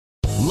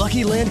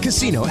Lucky Land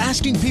Casino,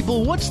 asking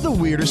people, what's the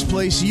weirdest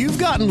place you've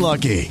gotten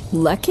lucky?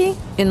 Lucky?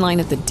 In line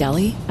at the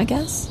deli, I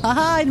guess?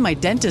 Aha, in my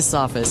dentist's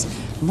office.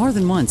 More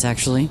than once,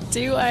 actually.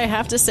 Do I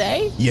have to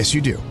say? Yes,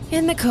 you do.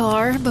 In the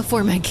car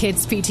before my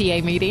kids'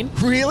 PTA meeting.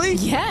 Really?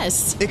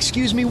 Yes.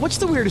 Excuse me, what's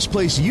the weirdest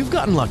place you've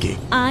gotten lucky?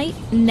 I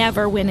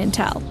never win and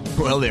tell.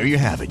 Well, there you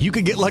have it. You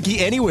can get lucky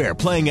anywhere,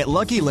 playing at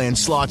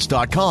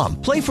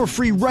LuckyLandSlots.com. Play for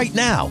free right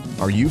now.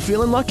 Are you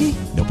feeling lucky?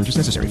 No purchase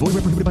necessary. Void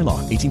where prohibited by law.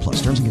 18+.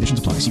 Terms and conditions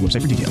apply. See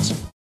website for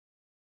details.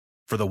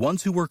 For the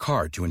ones who work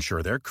hard to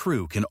ensure their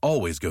crew can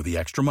always go the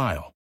extra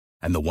mile,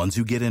 and the ones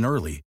who get in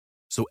early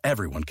so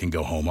everyone can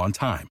go home on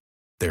time,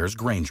 there's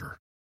Grainger,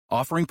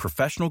 offering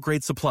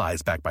professional-grade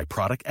supplies backed by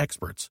product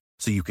experts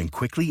so you can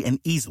quickly and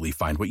easily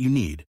find what you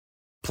need.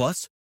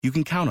 Plus, you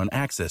can count on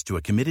access to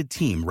a committed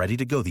team ready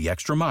to go the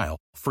extra mile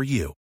for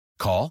you.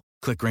 Call,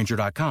 click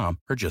Grainger.com,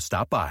 or just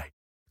stop by.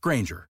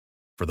 Grainger,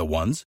 for the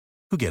ones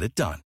who get it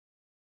done.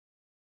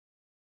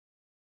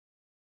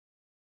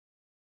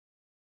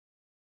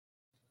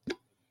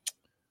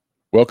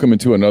 Welcome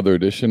into another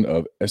edition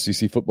of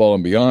SEC Football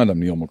and Beyond. I'm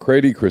Neil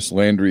McCready. Chris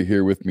Landry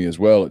here with me as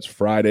well. It's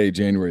Friday,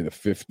 January the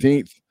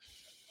 15th.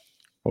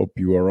 Hope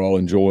you are all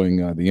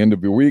enjoying the end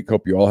of your week.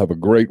 Hope you all have a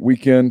great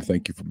weekend.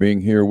 Thank you for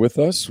being here with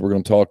us. We're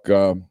going to talk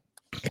kind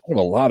of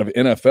a lot of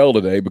NFL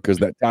today because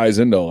that ties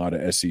into a lot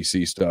of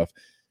SEC stuff.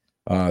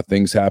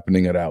 Things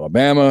happening at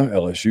Alabama.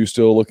 LSU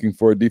still looking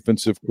for a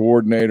defensive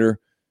coordinator.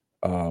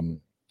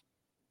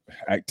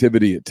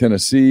 Activity at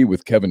Tennessee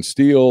with Kevin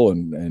Steele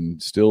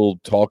and still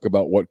talk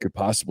about what could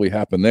possibly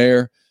happen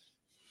there.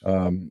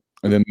 And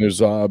then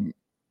there's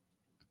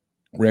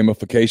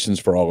ramifications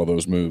for all of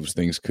those moves.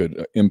 Things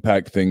could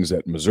impact things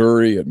at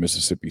Missouri, at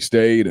Mississippi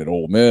State, at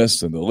Ole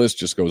Miss, and the list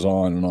just goes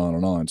on and on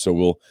and on. So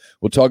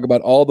we'll talk about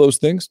all those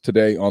things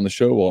today on the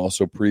show. We'll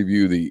also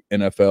preview the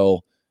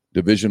NFL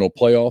divisional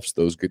playoffs.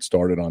 Those get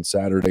started on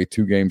Saturday,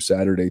 2 games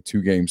Saturday,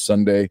 2 games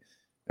Sunday,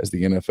 as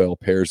the NFL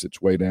pairs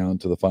its way down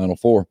to the Final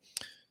Four.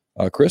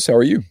 Chris, how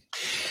are you?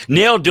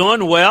 Neil,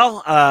 doing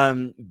well.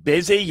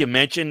 Busy. You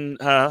mentioned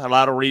a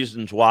lot of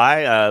reasons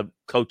why.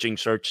 Coaching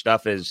search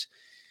stuff is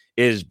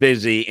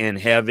busy and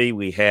heavy.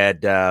 We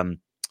had, a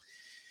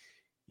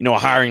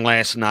hiring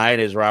last night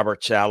as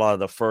Robert Saleh,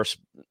 the first,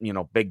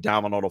 big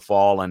domino to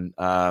fall, and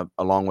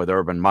along with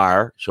Urban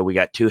Meyer. So we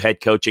got 2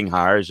 head coaching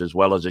hires as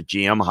well as a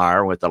GM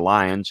hire with the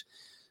Lions.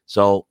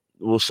 So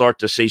we'll start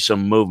to see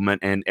some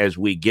movement, and as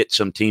we get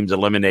some teams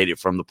eliminated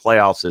from the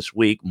playoffs this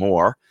week,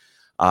 more.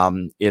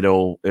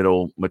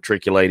 It'll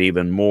matriculate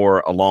even more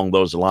along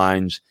those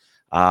lines.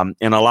 And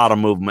a lot of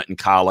movement in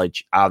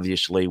college,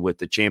 obviously, with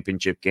the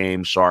championship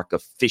game. Sark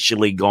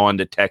officially gone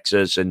to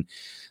Texas, and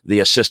the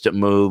assistant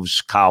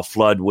moves, Kyle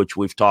Flood, which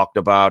we've talked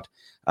about,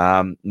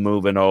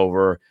 moving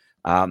over.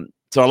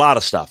 So a lot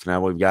of stuff. Now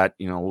we've got,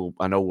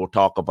 I know we'll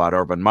talk about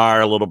Urban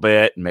Meyer a little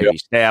bit and maybe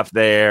staff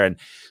there. And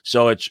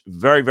so it's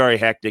very, very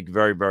hectic,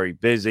 very, very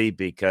busy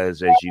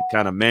because, as you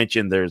kind of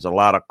mentioned, there's a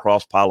lot of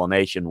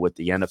cross-pollination with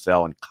the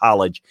NFL and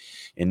college,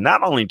 and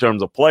not only in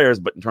terms of players,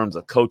 but in terms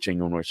of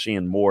coaching, and we're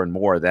seeing more and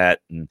more of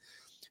that and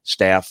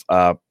staff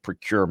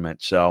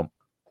procurement. So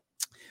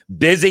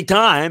busy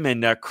time,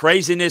 and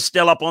craziness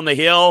still up on the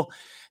hill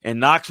in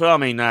Knoxville. I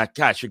mean,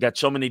 gosh, you got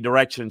so many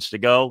directions to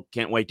go.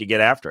 Can't wait to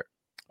get after it.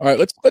 All right,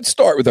 let's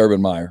start with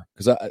Urban Meyer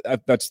because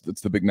that's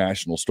the big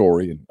national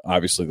story, and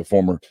obviously the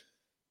former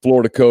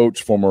Florida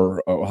coach,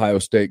 former Ohio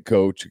State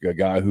coach, a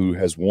guy who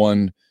has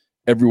won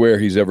everywhere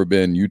he's ever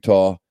been,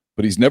 Utah,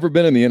 but he's never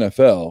been in the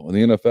NFL. And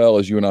the NFL,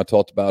 as you and I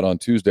talked about on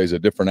Tuesday, is a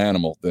different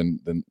animal than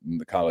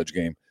the college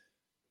game.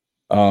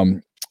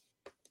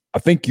 I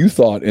think you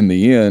thought in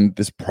the end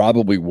this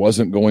probably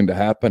wasn't going to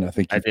happen.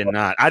 I did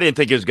not. I didn't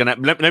think it was going to.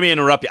 Let me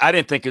interrupt you. I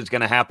didn't think it was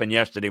going to happen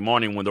yesterday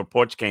morning when the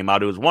reports came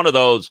out. It was one of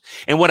those.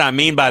 And what I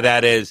mean by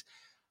that is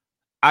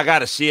I got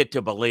to see it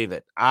to believe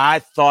it. I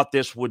thought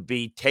this would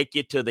be take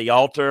you to the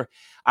altar.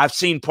 I've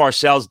seen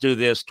Parcells do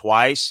this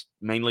twice,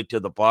 mainly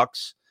to the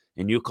Bucks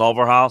and Hugh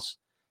Culverhouse.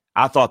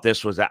 I thought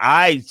this was.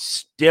 I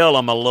still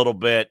am a little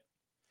bit.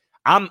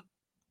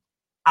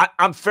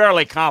 I'm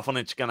fairly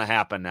confident it's going to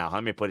happen now.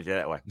 Let me put it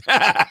that way.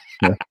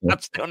 I'm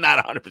still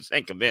not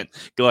 100%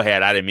 convinced. Go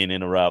ahead. I didn't mean to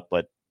interrupt,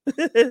 but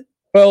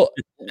well,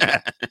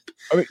 I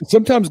mean,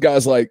 sometimes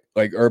guys like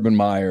Urban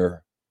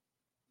Meyer,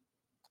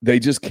 they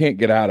just can't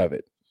get out of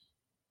it.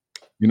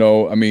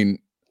 I mean,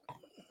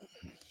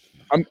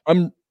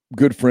 I'm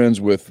good friends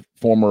with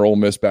former Ole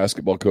Miss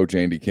basketball coach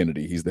Andy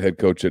Kennedy. He's the head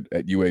coach at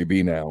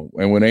UAB now.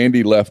 And when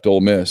Andy left Ole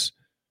Miss,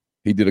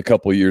 he did a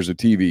couple of years of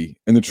TV.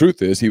 And the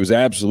truth is he was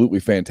absolutely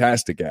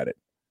fantastic at it.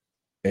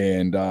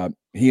 And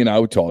he and I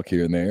would talk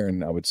here and there,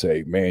 and I would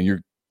say, man,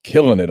 you're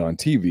killing it on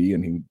TV.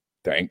 And he,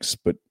 thanks.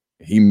 But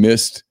he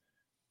missed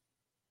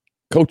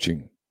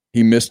coaching.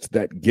 He missed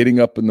that getting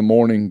up in the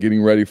morning,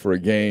 getting ready for a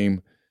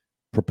game,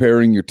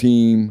 preparing your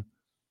team,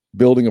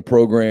 building a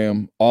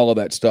program, all of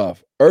that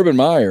stuff. Urban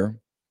Meyer,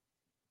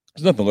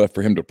 there's nothing left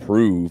for him to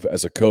prove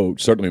as a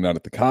coach, certainly not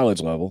at the college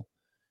level.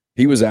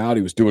 He was out.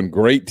 He was doing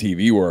great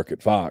TV work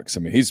at Fox. I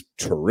mean, he's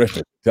terrific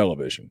at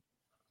television,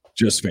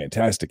 just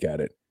fantastic at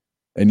it.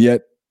 And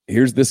yet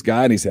here's this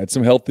guy, and he's had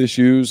some health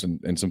issues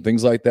and some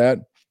things like that.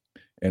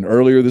 And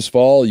earlier this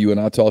fall, you and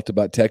I talked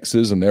about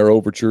Texas and their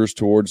overtures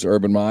towards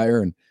Urban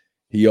Meyer, and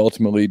he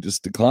ultimately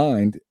just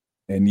declined.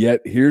 And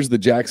yet here's the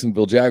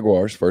Jacksonville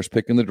Jaguars, first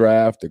pick in the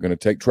draft. They're going to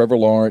take Trevor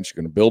Lawrence.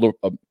 You're going to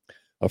build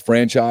a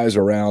franchise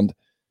around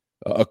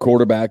a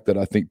quarterback that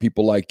I think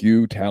people like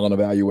you, talent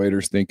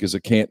evaluators, think is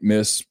a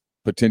can't-miss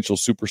potential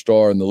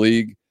superstar in the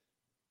league.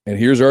 And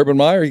here's Urban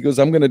Meyer. He goes,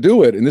 I'm going to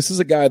do it. And this is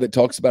a guy that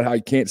talks about how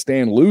he can't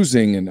stand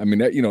losing. And I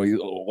mean, he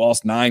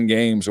lost 9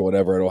 games or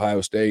whatever at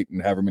Ohio State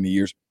and however many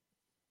years.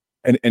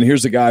 And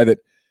here's a guy that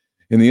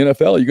in the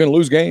NFL, you're going to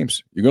lose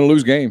games. You're going to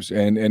lose games.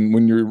 And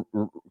when you're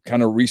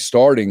kind of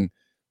restarting,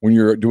 when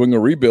you're doing a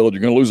rebuild,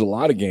 you're going to lose a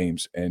lot of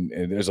games. And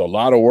there's a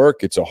lot of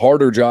work. It's a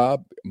harder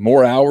job,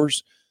 more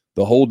hours,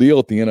 the whole deal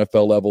at the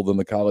NFL level than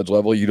the college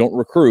level. You don't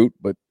recruit,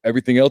 but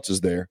everything else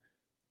is there.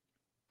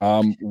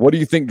 What do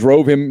you think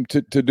drove him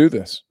to do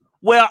this?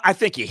 Well, I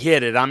think you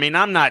hit it. I mean,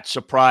 I'm not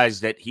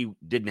surprised that he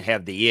didn't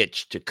have the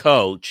itch to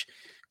coach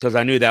because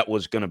I knew that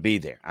was going to be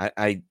there.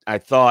 I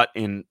thought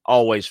and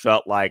always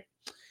felt like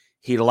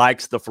he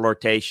likes the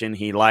flirtation.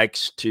 He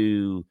likes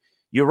to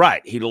 – you're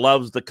right. He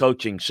loves the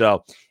coaching.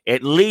 So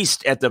at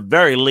the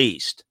very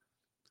least,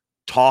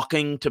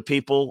 talking to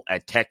people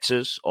at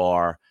Texas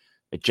or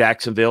at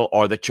Jacksonville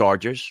or the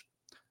Chargers –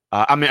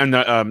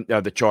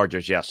 the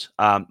Chargers, yes.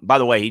 By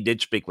the way, he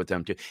did speak with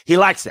them too. He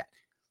likes that.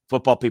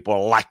 Football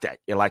people like that.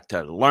 You like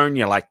to learn.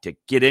 You like to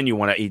get in. You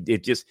want to.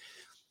 It just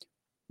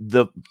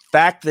the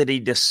fact that he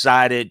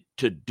decided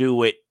to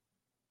do it.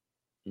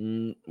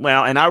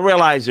 Well, and I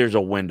realize there's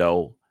a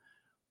window,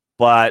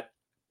 but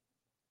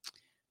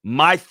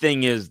my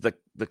thing is the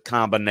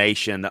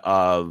combination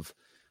of.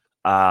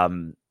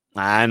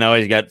 I know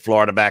he's got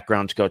Florida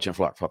backgrounds, coaching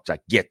Florida folks. I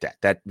get that.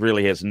 That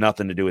really has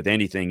nothing to do with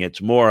anything.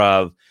 It's more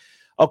of.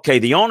 Okay,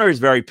 the owner is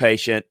very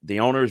patient. The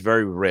owner is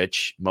very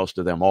rich. Most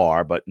of them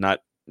are, but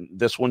not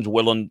this one's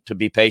willing to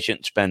be patient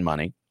and spend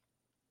money.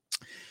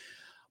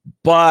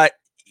 But,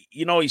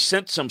 he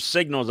sent some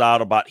signals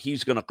out about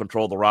he's going to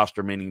control the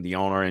roster, meaning the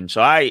owner. And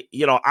so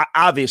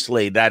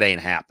obviously that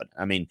ain't happened.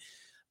 I mean,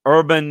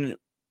 Urban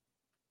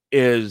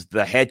is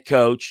the head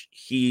coach.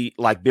 He,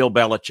 like Bill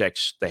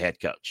Belichick's the head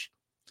coach.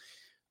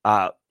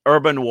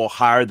 Urban will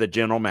hire the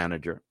general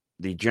manager.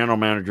 The general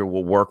manager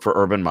will work for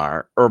Urban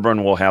Meyer.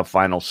 Urban will have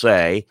final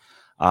say.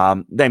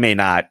 They may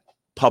not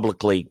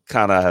publicly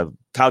kind of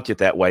couch it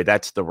that way.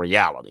 That's the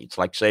reality. It's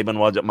like Saban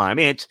was at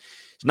Miami. It's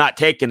not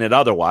taking it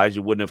otherwise.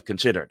 You wouldn't have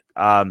considered.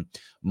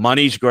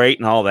 Money's great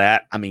and all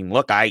that. I mean,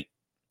 look, I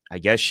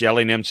guess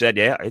Shelley and them said,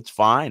 yeah, it's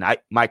fine.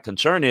 My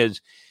concern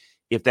is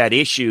if that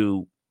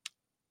issue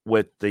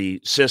with the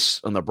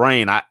cysts on the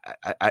brain,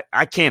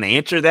 I can't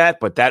answer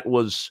that, but that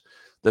was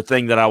the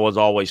thing that I was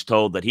always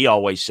told that he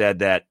always said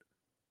that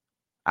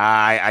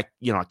I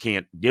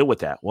can't deal with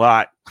that. Well,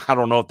 I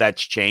don't know if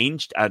that's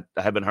changed. I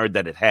haven't heard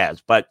that it has.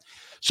 But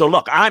so,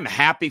 look, I'm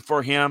happy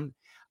for him.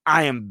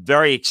 I am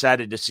very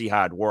excited to see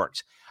how it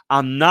works.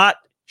 I'm not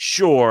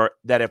sure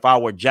that if I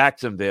were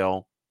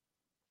Jacksonville,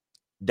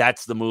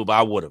 that's the move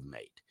I would have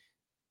made.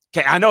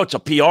 Okay, I know it's a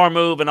PR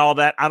move and all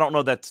that. I don't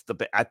know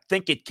I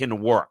think it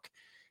can work.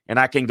 And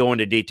I can go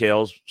into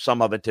details,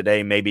 some of it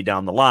today, maybe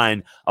down the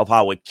line, of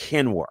how it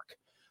can work.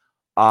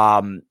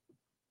 And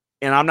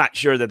I'm not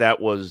sure that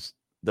was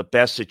the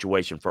best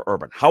situation for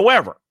Urban.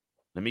 However,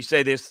 let me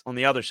say this on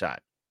the other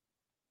side.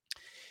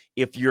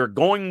 If you're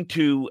going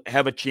to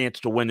have a chance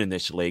to win in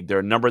this league, there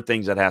are a number of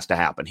things that has to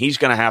happen. He's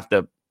going to have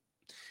to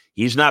 –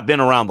 he's not been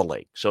around the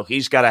league, so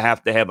he's got to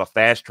have a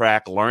fast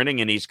track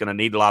learning, and he's going to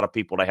need a lot of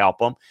people to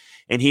help him,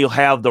 and he'll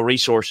have the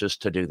resources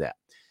to do that.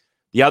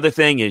 The other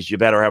thing is you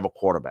better have a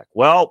quarterback.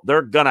 Well,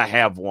 they're going to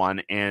have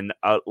one, and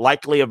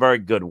likely a very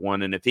good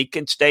one, and if he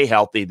can stay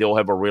healthy, they'll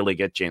have a really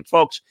good chance.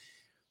 Folks,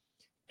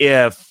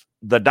 if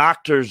the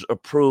doctors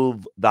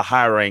approve the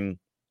hiring,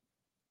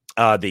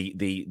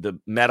 the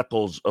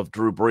medicals of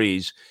Drew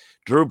Brees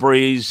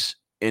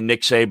and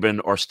Nick Saban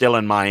are still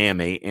in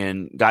Miami,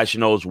 and guys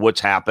knows what's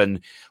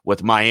happened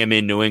with Miami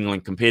and New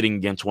England competing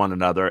against one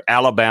another.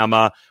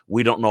 Alabama,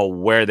 we don't know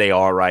where they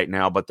are right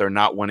now, but they're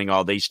not winning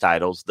all these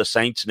titles. The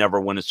Saints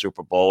never win a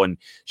Super Bowl, and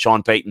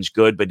Sean Payton's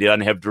good, but he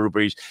doesn't have Drew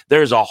Brees.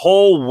 There's a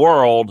whole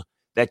world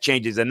that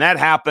changes, and that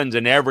happens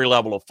in every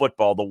level of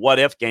football. The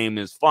what-if game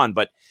is fun,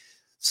 but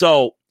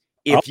so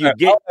if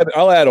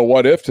I'll add a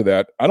what-if to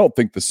that. I don't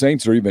think the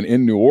Saints are even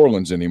in New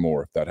Orleans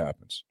anymore if that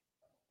happens.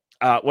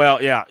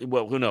 Well, yeah.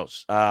 Well, who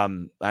knows?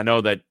 I know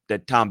that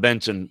Tom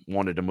Benson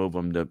wanted to move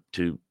him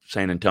to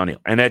San Antonio,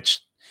 and that's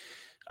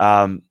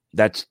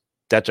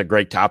a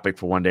great topic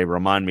for one day.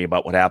 Remind me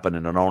about what happened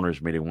in an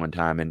owners meeting one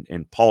time,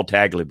 and Paul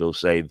Tagliabue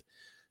saved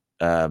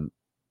the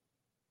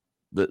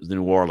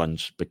New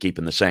Orleans, but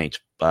keeping the Saints.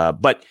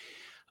 But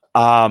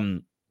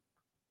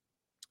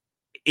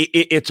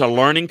it's a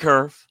learning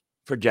curve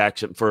for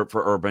Jackson for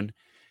Urban.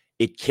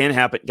 It can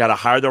happen. Got to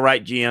hire the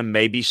right GM,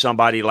 maybe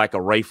somebody like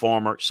a Ray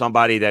Farmer,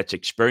 somebody that's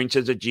experienced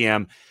as a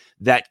GM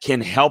that can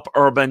help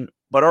Urban,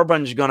 but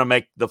Urban's going to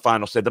make the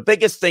final say. The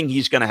biggest thing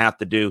he's going to have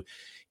to do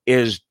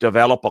is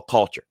develop a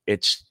culture.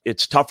 It's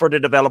tougher to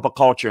develop a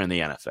culture in the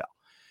NFL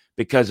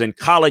because in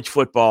college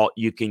football,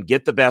 you can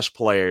get the best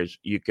players,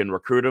 you can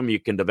recruit them, you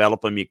can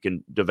develop them, you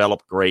can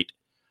develop great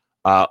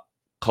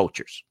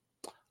cultures,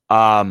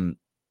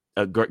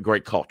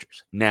 great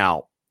cultures.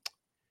 Now,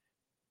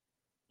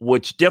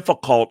 what's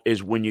difficult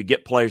is when you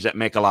get players that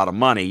make a lot of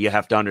money, you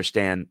have to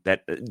understand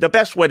that the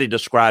best way to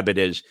describe it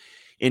is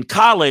in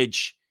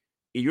college,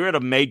 you're at a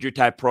major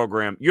type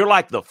program. You're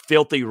like the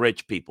filthy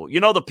rich people. You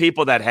know, the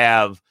people that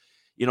have,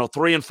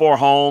 3 and 4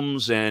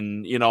 homes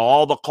and,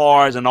 all the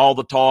cars and all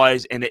the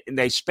toys and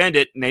they spend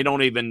it and they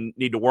don't even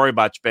need to worry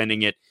about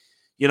spending it.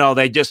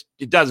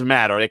 It doesn't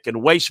matter. They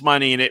can waste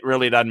money and it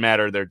really doesn't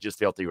matter. They're just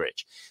filthy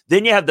rich.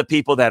 Then you have the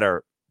people that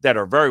are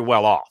very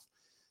well off.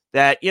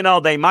 That,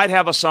 they might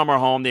have a summer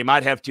home, they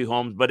might have 2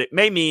 homes, but it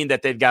may mean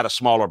that they've got a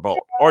smaller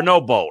boat or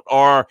no boat,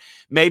 or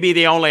maybe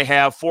they only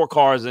have 4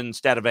 cars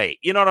instead of 8.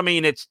 You know what I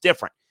mean? It's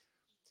different.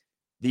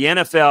 The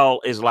NFL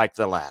is like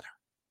the latter.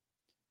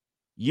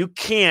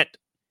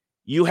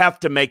 You have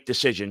to make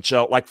decisions.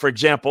 So, like, for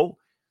example,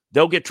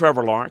 they'll get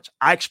Trevor Lawrence.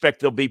 I expect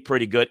they'll be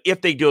pretty good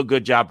if they do a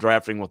good job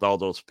drafting with all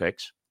those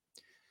picks.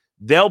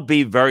 They'll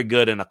be very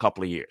good in a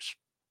couple of years.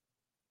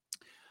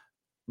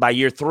 By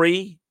year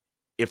 3,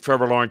 if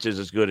Trevor Lawrence is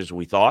as good as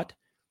we thought,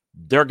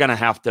 they're going to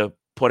have to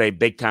put a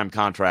big-time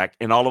contract.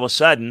 And all of a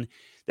sudden,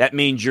 that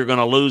means you're going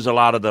to lose a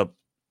lot of the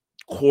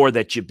core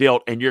that you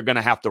built, and you're going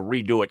to have to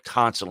redo it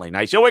constantly. Now,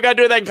 you say, we got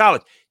to do that in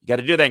college. You got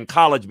to do that in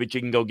college, but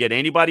you can go get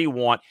anybody you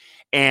want,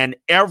 and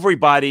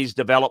everybody's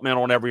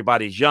developmental and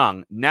everybody's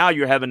young. Now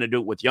you're having to do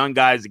it with young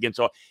guys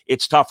against –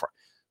 it's tougher.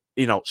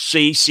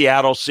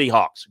 Seattle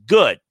Seahawks.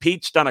 Good.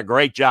 Pete's done a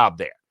great job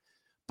there.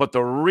 But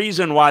the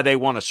reason why they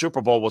won a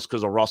Super Bowl was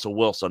because of Russell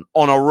Wilson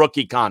on a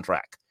rookie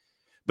contract.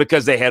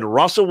 Because they had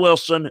Russell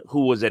Wilson,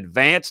 who was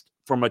advanced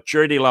from a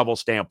maturity level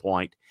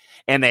standpoint,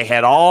 and they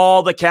had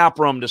all the cap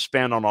room to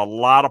spend on a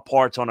lot of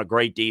parts on a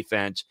great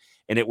defense,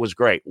 and it was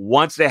great.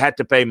 Once they had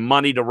to pay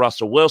money to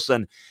Russell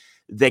Wilson,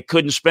 they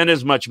couldn't spend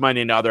as much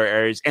money in other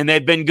areas, and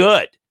they've been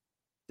good.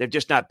 They've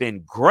just not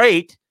been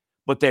great,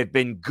 but they've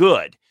been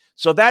good.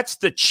 So that's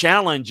the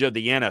challenge of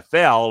the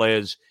NFL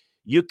is –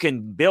 you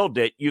can build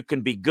it, you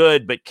can be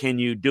good, but can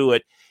you do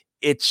it?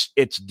 It's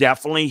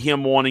definitely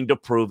him wanting to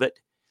prove it.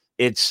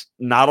 It's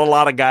not a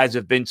lot of guys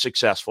have been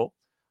successful.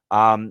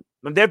 There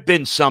have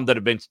been some that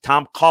have been.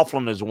 Tom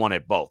Coughlin has won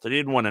at both. He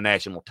didn't win a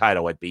national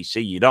title at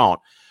BC. You don't.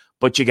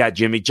 But you got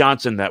Jimmy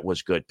Johnson that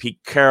was good.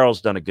 Pete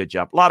Carroll's done a good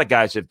job. A lot of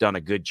guys have done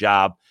a good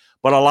job,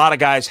 but a lot of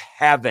guys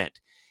haven't.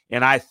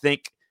 And I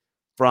think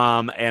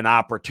from an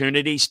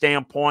opportunity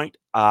standpoint,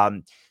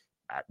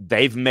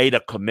 they've made a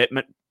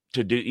commitment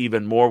to do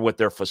even more with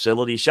their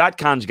facility. Shad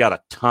Khan's got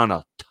a ton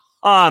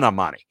of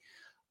money.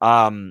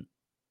 And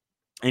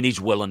he's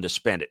willing to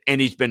spend it.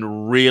 And he's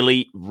been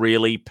really,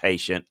 really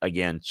patient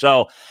again.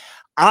 So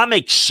I'm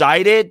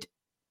excited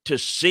to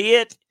see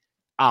it.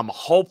 I'm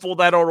hopeful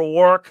that it'll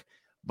work,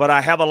 but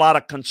I have a lot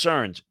of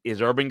concerns.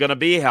 Is Urban going to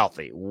be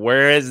healthy?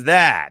 Where is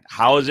that?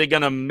 How is he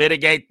going to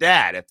mitigate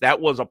that? If that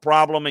was a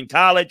problem in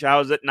college, how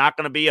is it not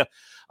going to be a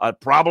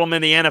problem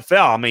in the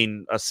NFL? I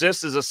mean,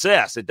 assist is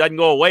assist. It doesn't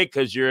go away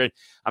because I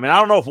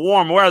don't know if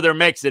warm weather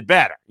makes it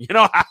better.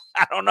 I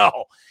don't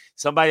know.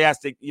 Somebody has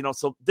to,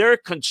 so there are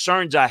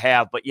concerns I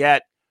have, but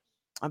yet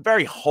I'm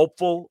very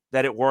hopeful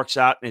that it works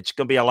out, and it's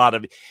going to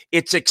be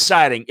it's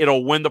exciting.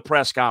 It'll win the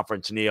press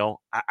conference,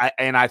 Neil.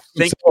 I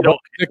think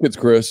tickets,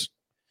 Chris.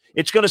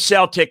 It's going to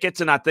sell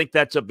tickets, and I think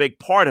that's a big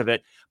part of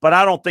it, but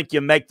I don't think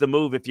you make the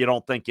move if you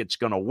don't think it's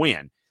going to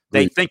win.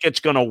 They think it's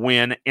going to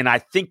win, and I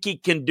think he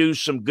can do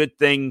some good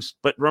things.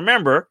 But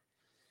remember,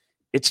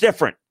 it's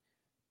different.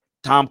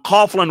 Tom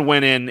Coughlin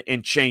went in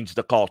and changed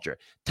the culture.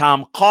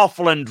 Tom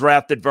Coughlin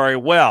drafted very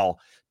well.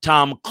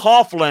 Tom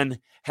Coughlin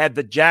had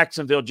the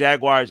Jacksonville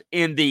Jaguars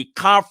in the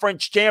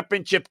conference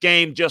championship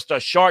game just a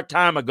short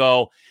time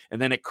ago,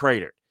 and then it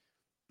cratered.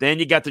 Then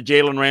you got the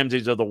Jalen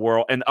Ramseys of the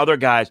world and other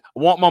guys.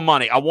 I want my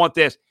money. I want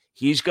this.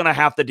 He's going to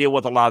have to deal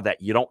with a lot of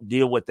that. You don't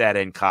deal with that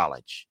in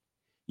college.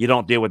 You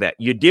don't deal with that.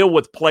 You deal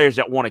with players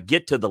that want to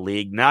get to the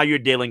league. Now you're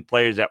dealing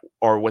players that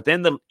are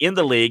in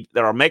the league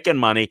that are making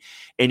money,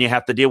 and you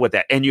have to deal with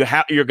that. And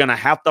you're going to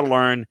have to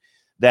learn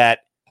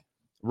that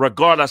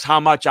regardless how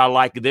much I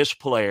like this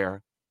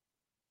player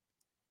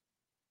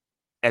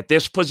at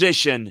this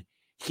position,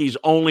 he's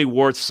only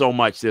worth so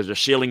much. There's a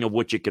ceiling of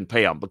what you can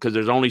pay him because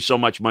there's only so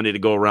much money to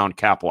go around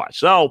cap-wise.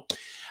 So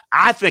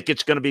I think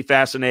it's going to be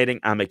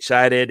fascinating. I'm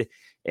excited.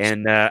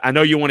 And I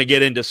know you want to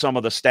get into some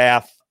of the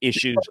staff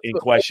issues and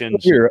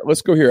questions.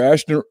 Let's go here.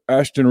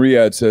 Ashton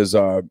Riyad says,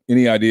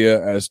 any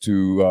idea as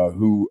to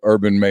who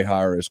Urban may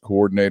hire as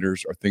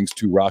coordinators? Are things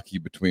too rocky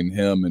between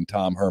him and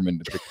Tom Herman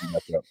to pick him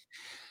back up?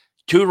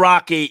 Too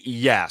rocky,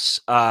 yes.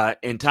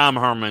 And Tom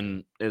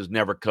Herman has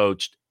never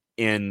coached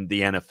in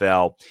the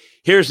NFL.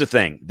 Here's the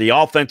thing. The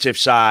offensive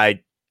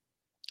side,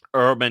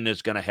 Urban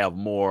is going to have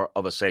more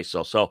of a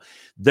say-so. So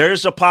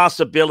there's a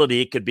possibility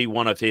it could be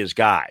one of his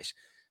guys.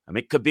 I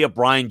mean, it could be a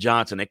Brian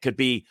Johnson. It could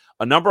be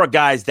a number of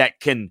guys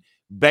that can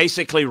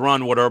basically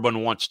run what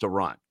Urban wants to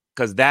run.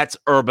 because that's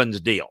Urban's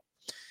deal.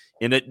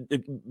 And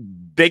the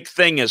big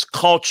thing is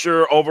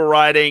culture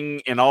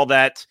overriding and all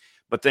that,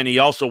 but then he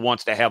also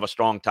wants to have a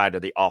strong tie to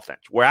the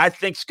offense. Where I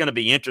think is going to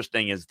be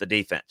interesting is the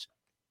defense.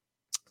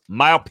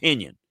 My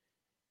opinion,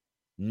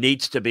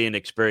 needs to be an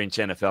experienced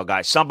NFL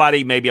guy.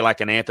 Somebody maybe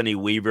like an Anthony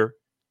Weaver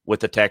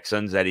with the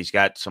Texans that he's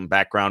got some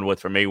background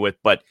with, familiar with,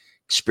 but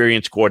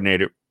experienced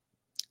coordinator.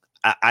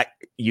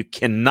 You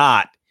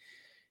cannot.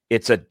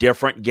 It's a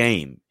different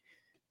game.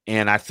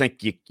 And I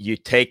think you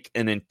take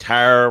an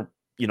entire,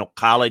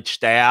 college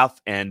staff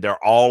and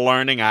they're all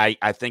learning. I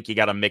think you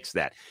got to mix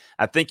that.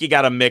 I think you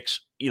got to mix,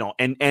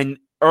 and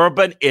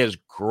Urban is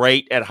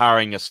great at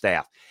hiring a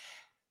staff.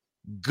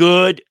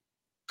 Good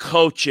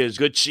coaches,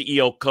 good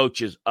CEO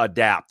coaches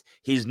adapt.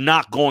 He's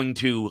not going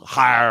to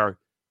hire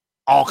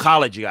all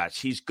college guys.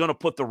 He's going to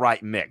put the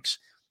right mix.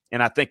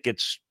 And I think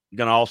it's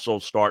going to also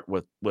start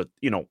with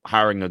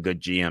hiring a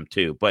good GM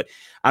too. But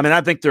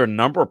I think there are a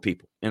number of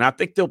people, and I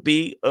think there'll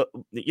be,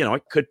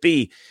 it could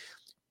be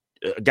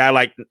a guy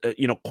like,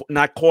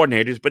 not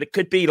coordinators, but it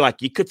could be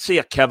like, you could see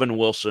a Kevin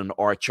Wilson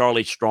or a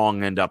Charlie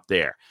Strong end up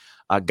there.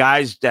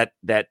 Guys that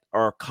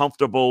are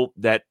comfortable,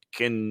 that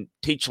can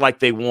teach like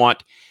they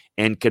want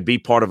and could be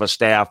part of a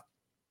staff,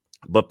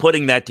 but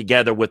putting that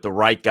together with the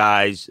right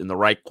guys and the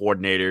right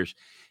coordinators,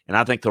 and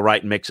I think the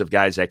right mix of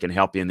guys that can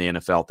help you in the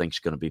NFL, I think is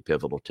going to be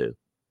pivotal too.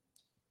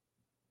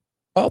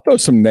 I'll throw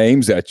some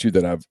names at you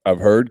that I've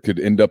heard could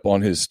end up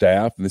on his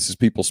staff, and this is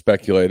people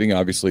speculating.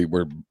 Obviously,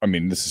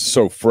 this is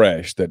so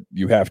fresh that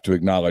you have to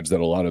acknowledge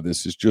that a lot of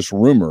this is just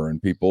rumor,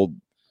 and people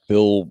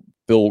fill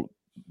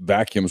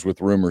vacuums with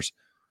rumors.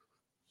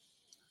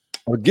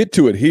 I'll get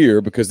to it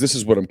here because this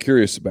is what I'm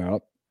curious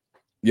about.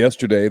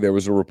 Yesterday, there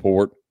was a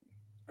report,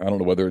 I don't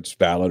know whether it's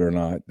valid or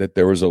not, that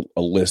there was a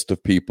list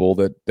of people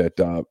that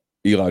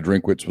Eli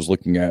Drinkwitz was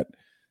looking at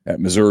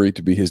Missouri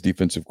to be his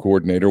defensive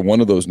coordinator.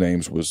 One of those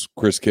names was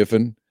Chris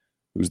Kiffin,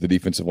 who's the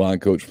defensive line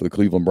coach for the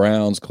Cleveland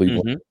Browns.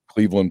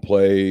 Cleveland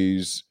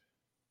plays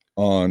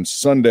on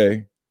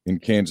Sunday in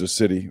Kansas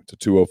City. It's a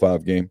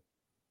 2:05 game.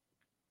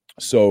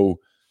 So,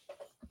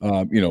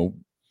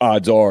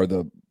 odds are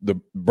the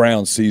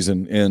Browns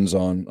season ends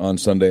on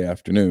Sunday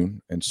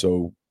afternoon. And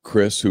so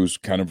Chris, who's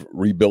kind of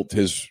rebuilt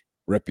his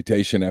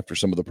reputation after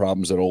some of the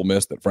problems at Ole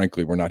Miss that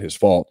frankly were not his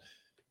fault,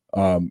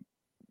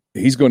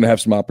 he's going to have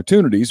some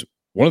opportunities.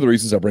 One of the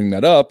reasons I bring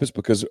that up is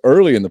because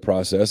early in the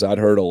process, I'd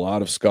heard a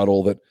lot of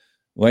scuttle that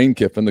Lane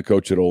Kiffin, the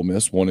coach at Ole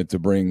Miss, wanted to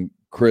bring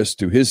Chris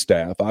to his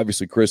staff.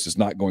 Obviously, Chris is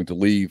not going to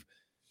leave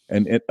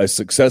a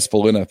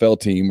successful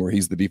NFL team where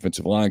he's the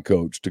defensive line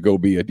coach to go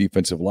be a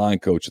defensive line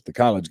coach at the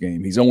college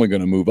game. He's only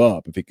going to move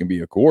up if he can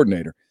be a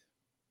coordinator.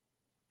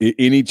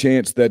 Any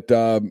chance that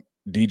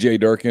DJ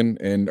Durkin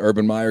and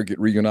Urban Meyer get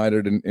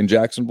reunited in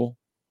Jacksonville?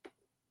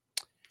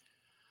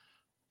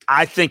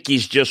 I think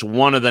he's just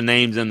one of the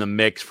names in the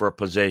mix for a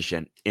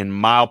position. In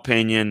my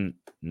opinion,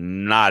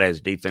 not as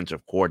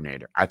defensive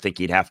coordinator. I think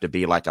he'd have to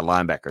be like a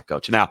linebacker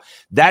coach. Now,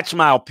 that's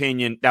my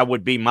opinion. That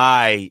would be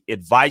my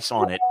advice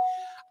on it.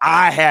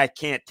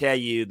 Can't tell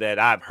you that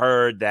I've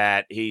heard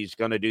that he's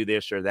going to do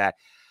this or that.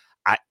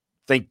 I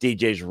think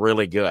DJ's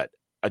really good.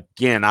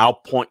 Again, I'll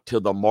point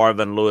to the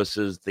Marvin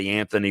Lewises, the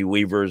Anthony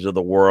Weavers of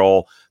the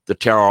world, the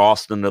Tara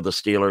Austin of the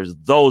Steelers.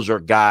 Those are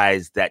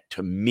guys that,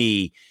 to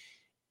me,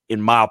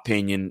 in my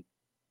opinion,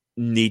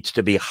 needs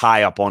to be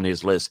high up on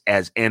his list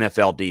as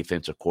NFL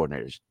defensive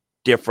coordinators.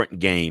 Different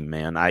game,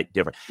 man.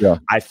 Yeah.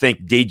 I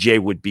think DJ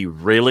would be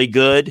really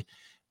good,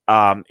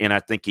 and I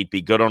think he'd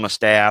be good on a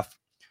staff.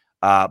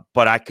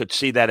 But I could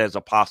see that as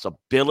a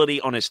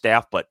possibility on his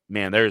staff. But,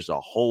 man, there's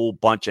a whole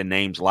bunch of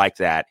names like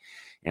that,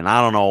 and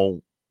I don't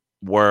know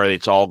where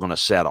it's all going to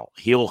settle.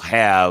 He'll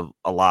have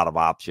a lot of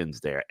options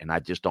there, and I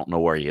just don't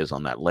know where he is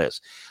on that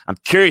list. I'm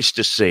curious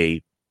to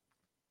see.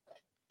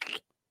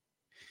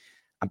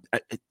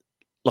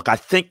 Look, I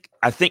think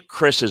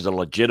Chris is a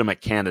legitimate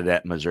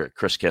candidate in Missouri,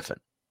 Chris Kiffin.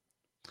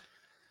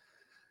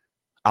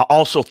 I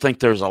also think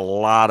there's a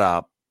lot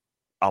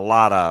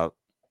of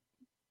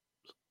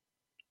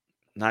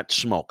not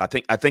smoke. I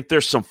think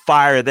there's some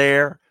fire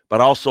there, but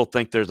I also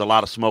think there's a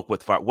lot of smoke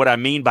with fire. What I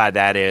mean by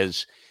that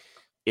is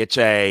it's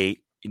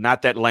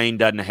not that Lane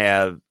doesn't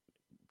have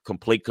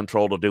complete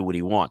control to do what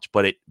he wants,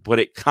 but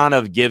it kind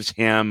of gives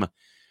him,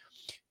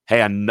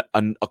 hey,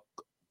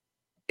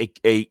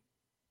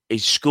 a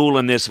school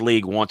in this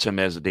league wants him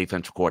as a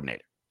defensive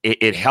coordinator.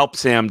 It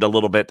helps him a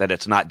little bit that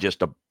it's not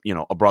just a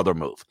brother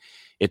move.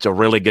 It's a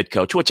really good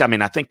coach, which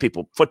I think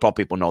football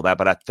people know that,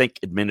 but I think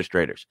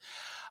administrators.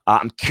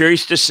 I'm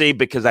curious to see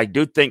because I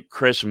do think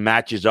Chris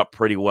matches up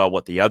pretty well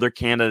with the other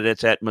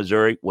candidates at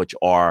Missouri, which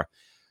are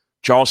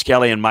Charles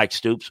Kelly and Mike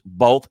Stoops,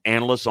 both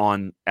analysts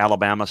on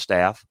Alabama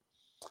staff.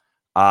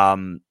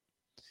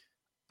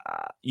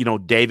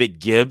 David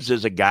Gibbs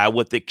is a guy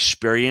with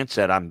experience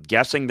that I'm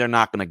guessing they're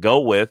not going to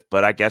go with,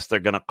 but I guess they're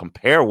going to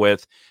compare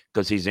with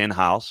because he's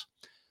in-house.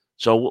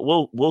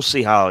 So we'll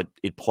see how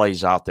it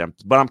plays out there.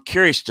 But I'm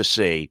curious to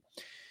see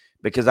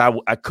because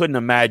I couldn't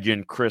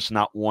imagine Chris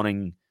not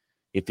wanting,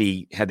 if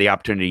he had the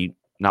opportunity,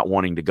 not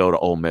wanting to go to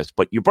Ole Miss.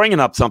 But you're bringing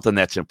up something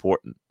that's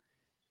important.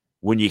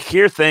 when you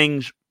hear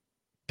things,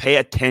 pay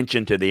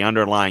attention to the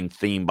underlying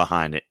theme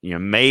behind it.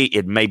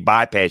 It may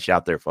bypass you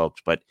out there,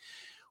 folks, but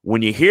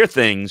when you hear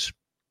things,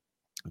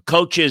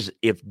 coaches,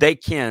 if they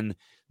can,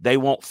 they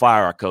won't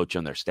fire a coach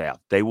on their staff.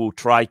 They will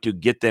try to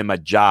get them a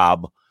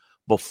job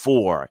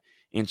before.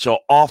 And so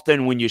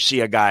often when you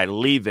see a guy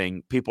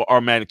leaving, people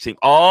automatically think,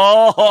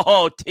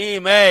 oh,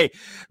 Team A,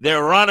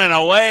 they're running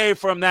away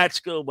from that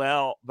school.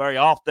 Well, very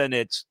often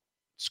it's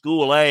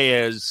School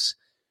A is,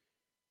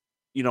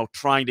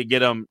 trying to get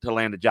them to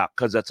land a job,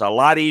 because it's a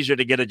lot easier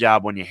to get a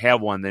job when you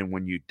have one than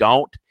when you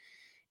don't.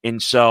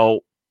 And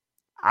so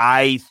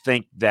I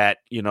think that,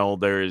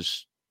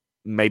 there's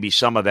maybe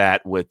some of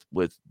that with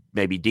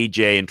maybe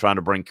DJ and trying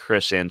to bring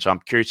Chris in. So I'm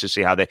curious to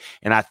see how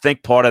and I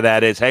think part of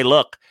that is, hey,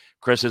 look,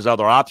 Chris has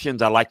other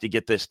options. I like to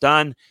get this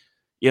done,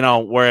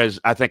 whereas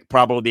I think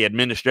probably the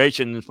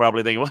administration is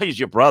probably thinking, well, he's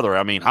your brother.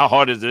 I mean, how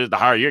hard is it to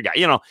hire your guy?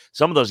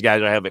 Some of those guys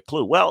don't have a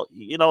clue. Well,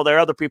 there are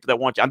other people that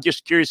want you. I'm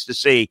just curious to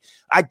see.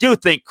 I do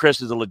think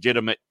Chris is a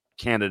legitimate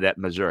candidate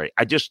in Missouri.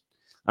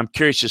 I'm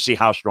curious to see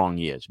how strong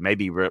he is.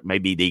 Maybe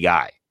the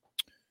guy.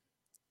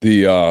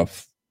 The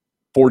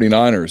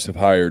 49ers have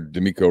hired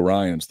DeMeco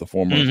Ryans, the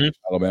former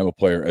Alabama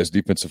player, as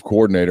defensive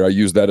coordinator. I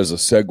use that as a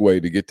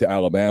segue to get to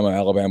Alabama.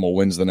 Alabama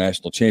wins the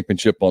national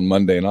championship on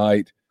Monday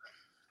night.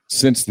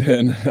 Since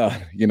then,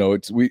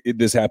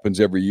 this happens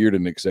every year to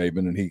Nick Saban,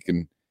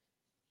 and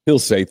he'll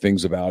say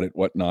things about it,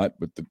 whatnot.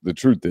 But the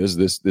truth is,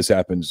 this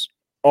happens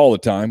all the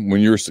time.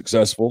 When you're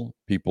successful,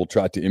 people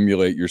try to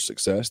emulate your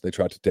success. They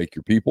try to take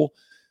your people.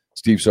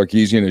 Steve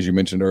Sarkisian, as you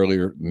mentioned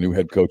earlier, the new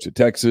head coach at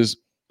Texas,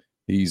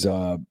 he's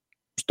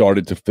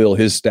started to fill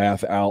his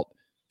staff out,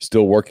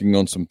 still working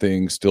on some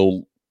things,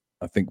 still,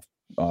 I think,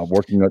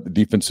 working at the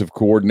defensive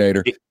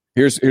coordinator.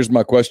 Here's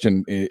my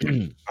question.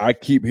 I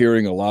keep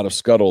hearing a lot of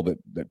scuttle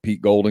that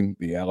Pete Golding,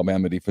 the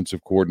Alabama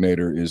defensive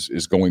coordinator,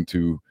 is going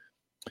to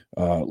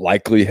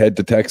likely head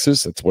to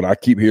Texas. That's what I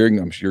keep hearing.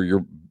 I'm sure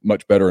you're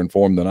much better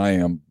informed than I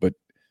am, but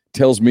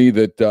tells me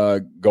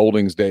that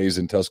Golding's days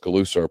in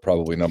Tuscaloosa are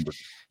probably numbered.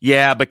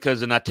 Yeah,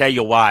 and I tell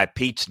you why.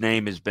 Pete's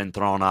name has been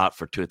thrown out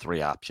for 2 or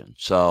 3 options.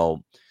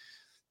 So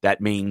that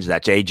means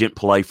that's agent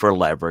play for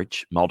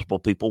leverage. Multiple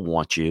people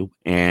want you.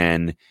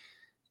 And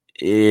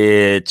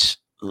let's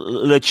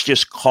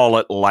just call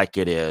it like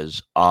it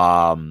is.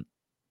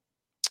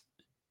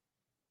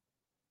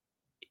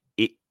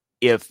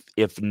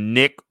 If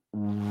Nick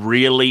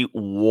really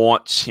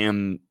wants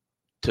him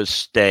to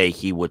stay,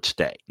 he would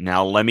stay.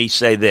 Now, let me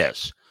say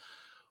this.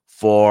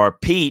 For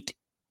Pete,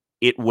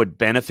 it would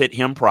benefit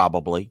him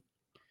probably,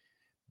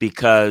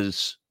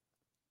 because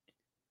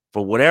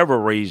for whatever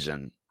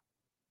reason,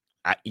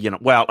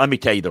 let me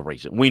tell you the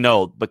reason. We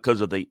know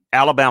because of the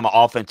Alabama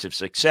offensive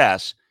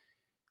success,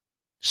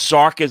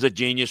 Sark is a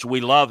genius.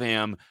 We love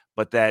him,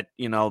 but that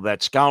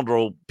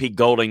scoundrel Pete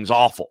Golding's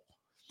awful.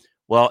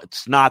 Well,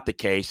 it's not the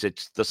case.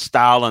 It's the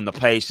style and the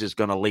pace is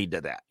going to lead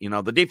to that.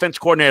 The defense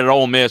coordinator at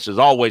Ole Miss is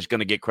always going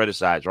to get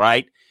criticized,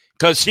 right?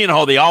 Because,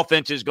 the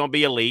offense is going to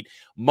be elite.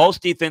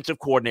 Most defensive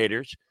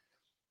coordinators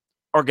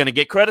are going to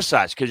get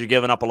criticized because you're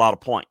giving up a lot of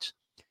points.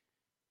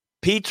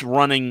 Pete's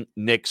running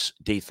Nick's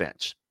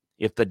defense.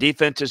 If the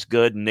defense is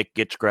good, Nick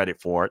gets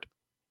credit for it.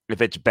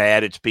 If it's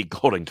bad, it's Pete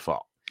Golding's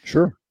fault.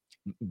 Sure.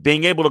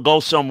 Being able to go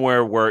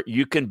somewhere where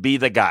you can be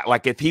the guy.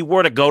 Like if he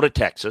were to go to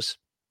Texas,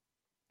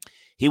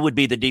 he would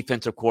be the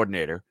defensive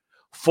coordinator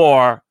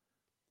for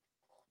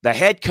the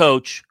head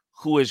coach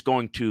who is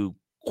going to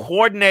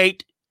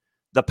coordinate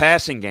the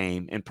passing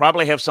game and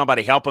probably have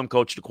somebody help him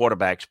coach the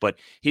quarterbacks, but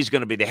he's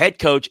going to be the head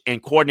coach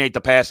and coordinate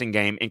the passing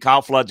game, and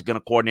Kyle Flood's going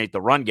to coordinate the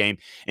run game,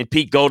 and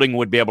Pete Golding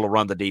would be able to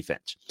run the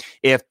defense.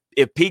 If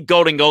Pete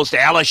Golding goes to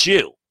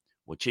LSU,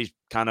 which he's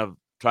kind of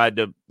tried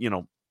to,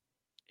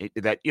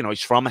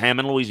 he's from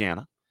Hammond,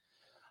 Louisiana.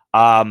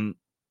 So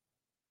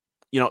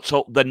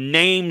the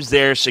names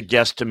there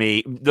suggest to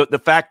me, the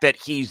fact that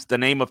he's the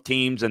name of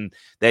teams and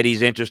that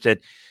he's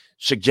interested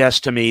suggests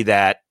to me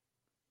that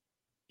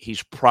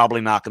he's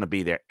probably not going to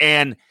be there.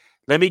 And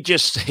let me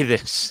just say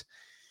this.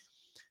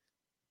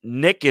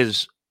 Nick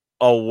is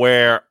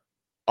aware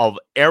of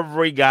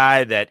every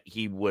guy that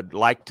he would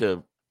like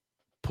to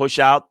push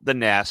out the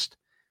nest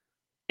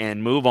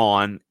and move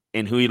on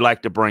and who he'd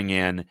like to bring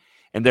in.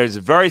 And there's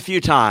very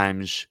few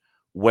times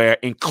where,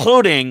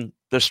 including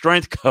the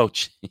strength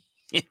coach,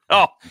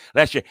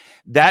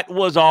 that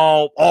was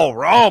all,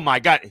 oh my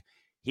God.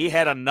 He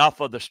had enough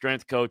of the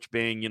strength coach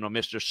being,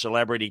 Mr.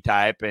 Celebrity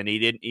type, and he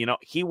didn't,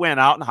 he went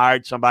out and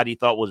hired somebody he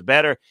thought was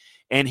better,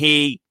 and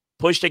he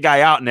pushed a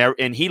guy out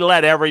and he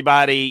let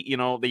everybody,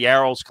 the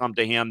arrows come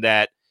to him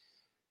that,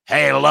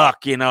 hey, look,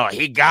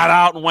 he got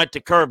out and went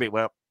to Kirby.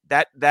 Well,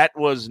 that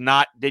was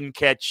nothing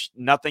catches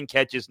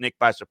Nick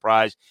by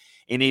surprise,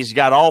 and he's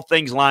got all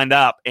things lined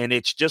up, and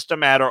it's just a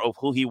matter of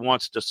who he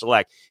wants to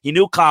select. He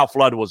knew Kyle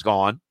Flood was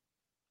gone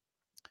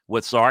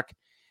with Sark.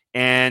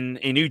 And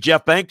he knew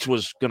Jeff Banks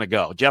was going to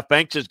go. Jeff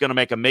Banks is going to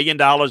make $1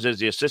 million as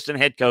the assistant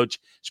head coach,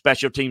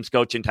 special teams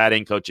coach, and tight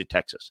end coach at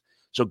Texas.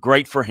 So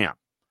great for him.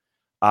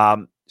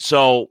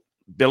 So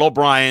Bill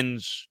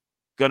O'Brien's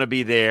going to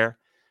be there.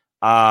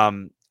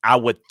 I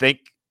would think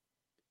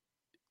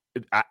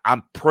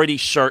I'm pretty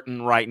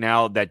certain right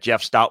now that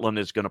Jeff Stoutland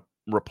is going to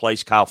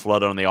replace Kyle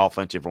Flood on the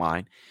offensive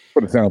line.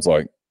 What it sounds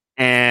like.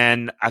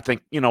 And I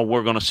think,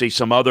 we're going to see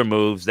some other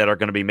moves that are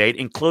going to be made,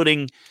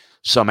 including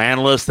some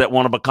analysts that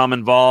want to become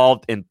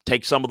involved and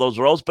take some of those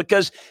roles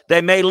because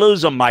they may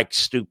lose a Mike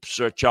Stoops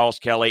or Charles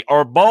Kelly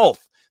or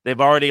both.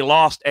 They've already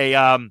lost a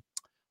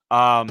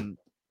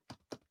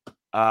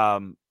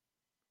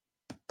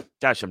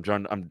gosh, I'm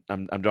drawing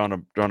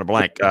a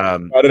blank.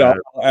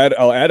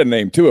 I'll add a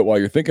name to it while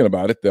you're thinking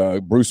about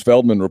it. Bruce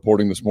Feldman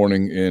reporting this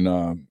morning in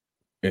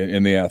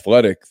the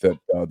Athletic that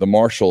the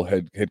Marshall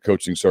head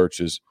coaching search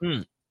is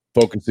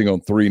focusing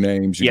on three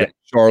names. You got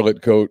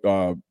Charlotte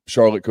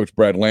coach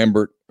Brad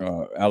Lambert,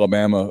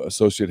 Alabama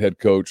associate head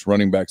coach,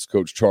 running backs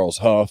coach Charles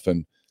Huff,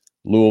 and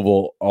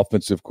Louisville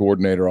offensive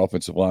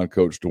line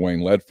coach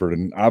Dwayne Ledford.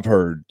 And I've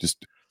heard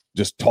just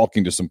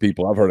talking to some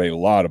people, I've heard a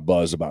lot of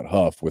buzz about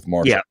Huff with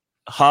Marshall. Yeah,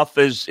 Huff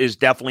is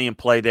definitely in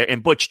play there,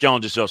 and Butch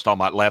Jones is just talking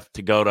about left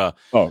to go to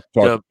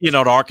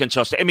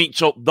Arkansas State. I mean,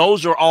 so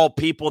those are all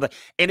people that,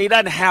 and he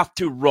doesn't have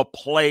to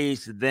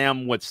replace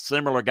them with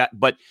similar guys,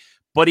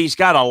 but he's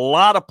got a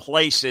lot of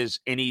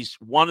places, and he's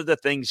one of the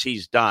things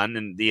he's done,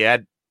 and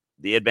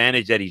the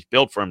advantage that he's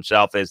built for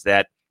himself is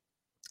that,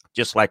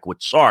 just like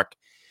with Sark,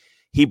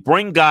 he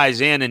bring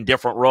guys in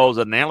different roles,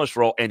 an analyst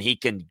role, and he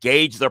can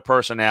gauge their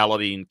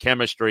personality and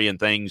chemistry and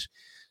things.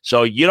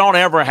 So you don't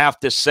ever have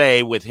to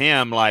say with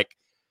him like,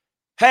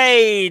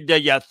 hey, do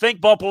you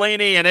think Bo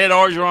Pelini and Ed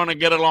Orgeron to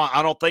get along?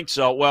 I don't think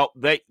so. Well,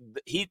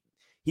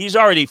 he's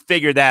already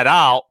figured that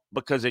out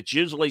because it's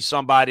usually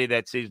somebody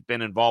that he's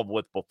been involved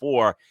with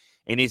before,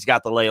 and he's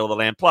got the lay of the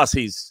land. Plus,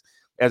 he's,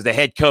 as the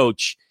head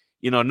coach,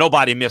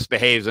 nobody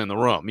misbehaves in the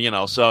room,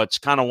 so it's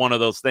kind of one of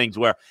those things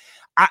where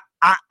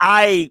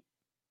I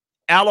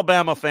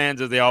Alabama fans,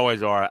 as they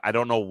always are, I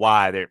don't know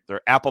why.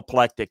 They're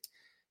apoplectic.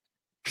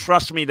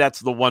 Trust me, that's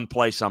the one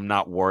place I'm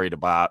not worried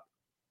about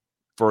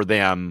for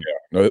them. Yeah.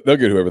 No, they'll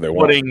get whoever they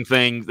want.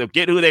 They'll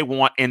get who they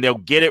want, and they'll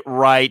get it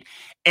right.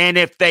 And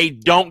if they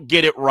don't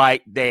get it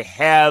right, they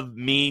have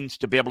means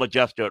to be able to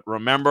adjust to it.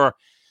 Remember,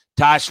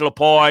 Tosh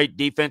Lapoy,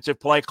 defensive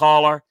play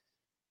caller.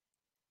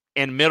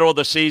 In the middle of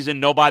the season,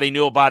 nobody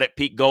knew about it.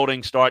 Pete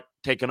Golding start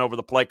taking over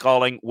the play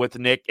calling with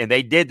Nick, and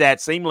they did that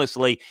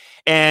seamlessly.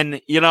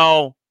 And,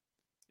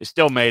 it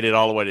still made it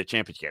all the way to the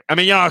championship. I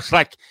mean, it's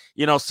like,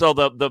 so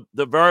the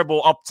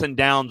variable ups and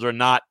downs are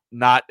not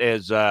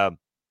as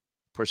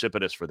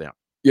precipitous for them.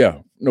 Yeah,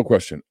 no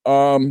question.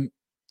 We'll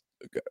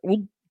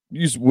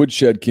use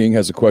Woodshed King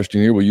has a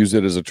question here. We'll use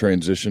it as a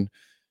transition.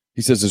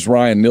 He says, is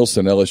Ryan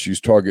Nielsen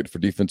LSU's target for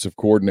defensive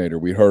coordinator?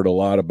 We heard a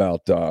lot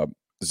about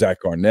Zach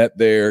Arnett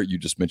there. You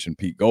just mentioned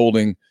Pete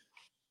Golding.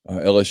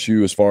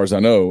 LSU, as far as I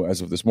know,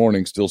 as of this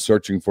morning, still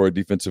searching for a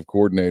defensive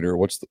coordinator.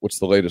 What's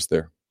the latest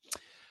there?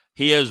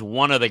 He is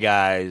one of the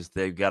guys.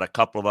 They've got a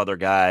couple of other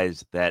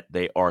guys that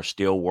they are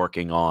still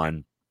working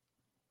on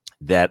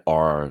that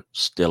are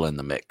still in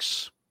the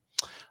mix.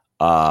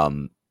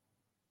 But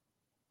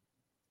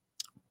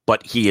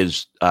he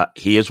is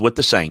with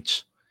the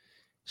Saints.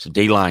 He's a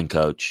D-line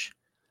coach.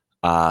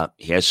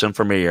 He has some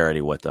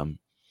familiarity with them.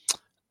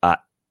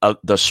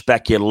 The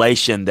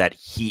speculation that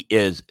he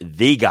is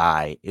the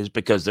guy is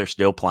because they're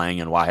still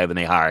playing, and why haven't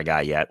they hired a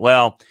guy yet?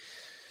 Well,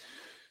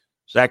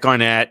 Zach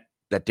Arnett,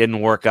 that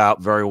didn't work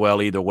out very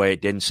well either way.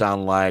 It didn't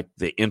sound like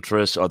the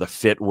interest or the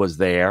fit was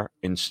there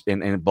in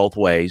both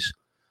ways.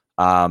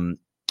 But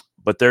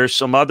there's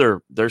some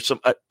other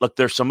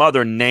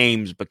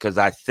names, because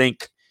I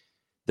think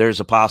there's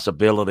a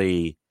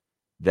possibility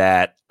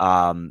that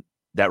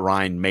that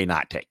Ryan may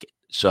not take it.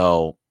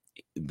 So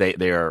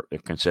they're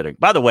considering.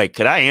 By the way,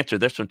 could I answer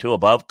this one too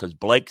above? Because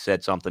Blake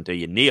said something to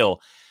you. Neil,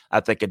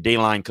 I think a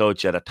D-line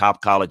coach at a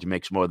top college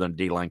makes more than a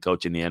D-line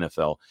coach in the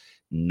NFL.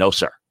 No,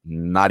 sir.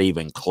 Not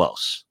even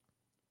close.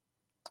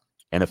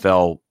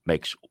 NFL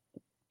makes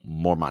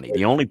more money.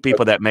 The only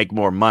people that make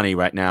more money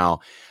right now,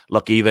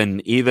 look,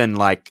 even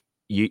like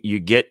you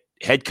get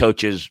head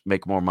coaches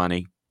make more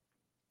money.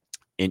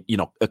 And,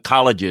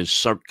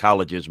 certain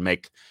colleges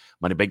make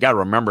money. But you got to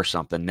remember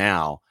something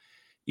now.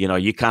 You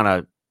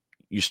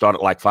start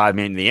at like $5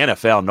 million. In the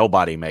NFL,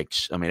 nobody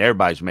makes. I mean,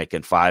 everybody's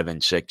making 5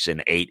 and 6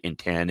 and 8 and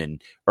 10,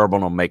 and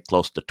Urban will make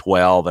close to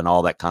 12 and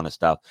all that kind of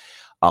stuff.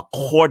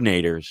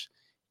 Coordinators,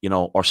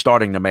 are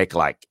starting to make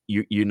like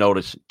you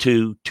notice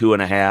 $2.5,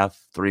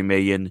 $3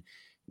 million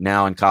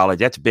now in college.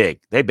 That's big.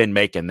 They've been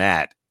making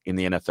that in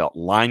the NFL.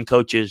 Line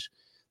coaches,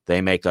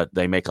 they make a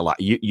lot.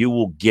 You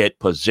will get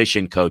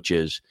position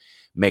coaches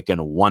making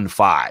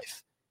 1.5,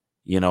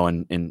 in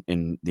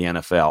the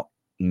NFL.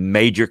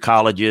 Major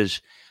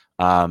colleges.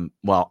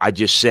 I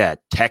just said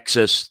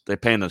Texas, they're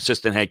paying an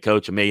assistant head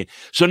coach $1 million.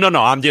 So no,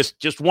 I'm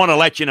just want to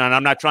let you know, and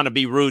I'm not trying to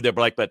be rude there,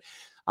 Blake, but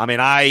I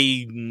mean,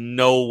 I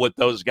know what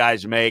those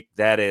guys make.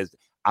 That is,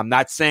 I'm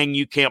not saying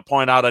you can't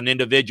point out an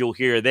individual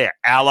here or there.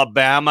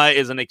 Alabama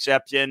is an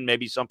exception,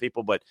 maybe some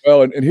people, but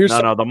and here's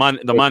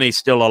the money's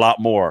still a lot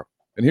more.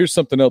 And here's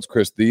something else,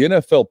 Chris. The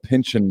NFL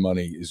pension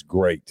money is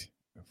great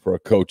for a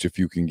coach if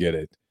you can get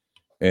it.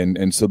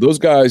 And so those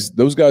guys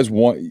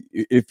want,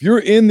 if you're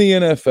in the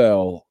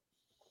NFL,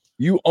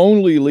 you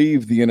only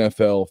leave the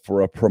NFL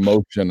for a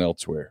promotion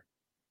elsewhere.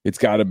 It's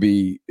got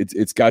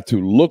to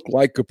look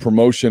like a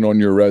promotion on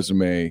your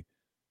resume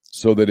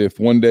so that if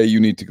one day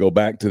you need to go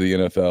back to the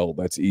NFL,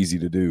 that's easy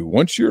to do.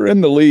 Once you're in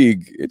the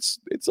league, it's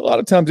a lot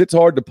of times it's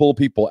hard to pull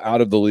people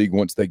out of the league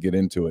once they get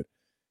into it.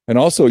 And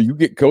also you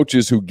get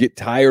coaches who get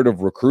tired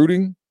of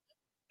recruiting.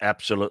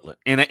 Absolutely.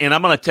 And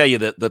I'm going to tell you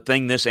that the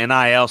thing, this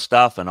NIL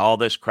stuff and all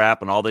this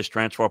crap and all this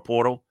transfer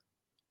portal,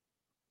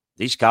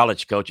 these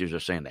college coaches are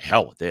saying, the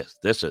hell with this.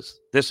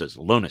 This is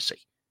lunacy.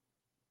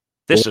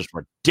 This is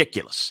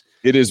ridiculous.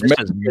 It is. This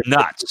is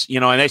nuts.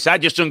 And they say, I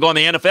just shouldn't go in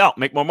the NFL,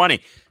 make more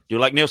money. Do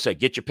like Neil said,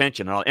 get your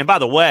pension. And by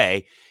the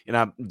way,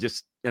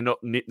 this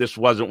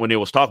wasn't when Neil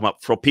was talking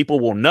about, so people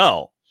will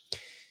know,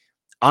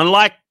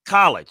 unlike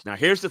college. Now,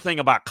 here's the thing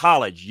about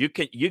college. You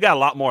got a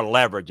lot more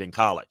leverage in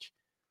college.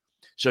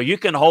 So you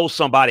can hold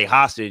somebody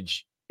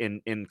hostage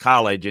in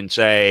college and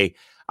say,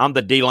 I'm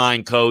the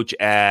D-line coach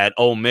at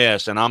Ole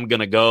Miss, and I'm going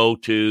to go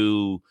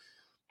to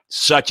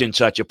such and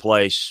such a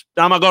place.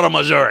 I'm going to go to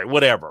Missouri,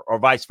 whatever, or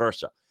vice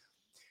versa.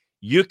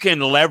 You can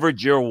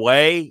leverage your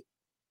way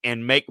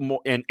and make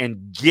more and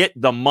get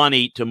the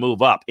money to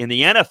move up. In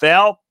the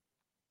NFL,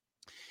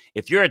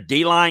 if you're a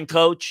D-line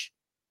coach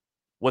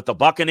with the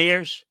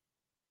Buccaneers,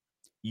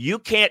 you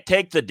can't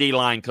take the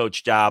D-line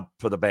coach job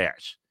for the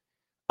Bears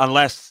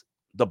unless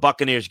the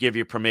Buccaneers give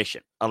you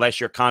permission, unless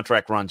your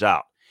contract runs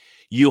out.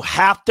 You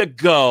have to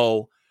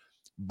go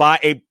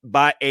by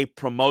a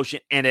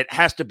promotion, and it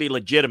has to be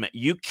legitimate.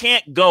 You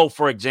can't go,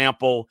 for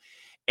example,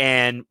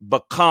 and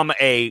become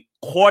a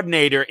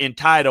coordinator in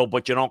title,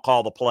 but you don't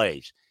call the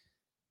plays.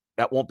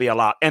 That won't be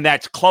allowed. And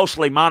that's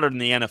closely monitored in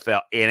the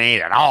NFL. It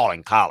ain't at all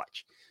in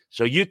college.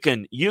 So you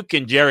can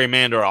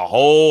gerrymander a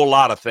whole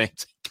lot of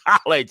things in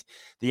college.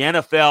 The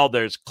NFL,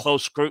 there's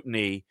close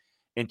scrutiny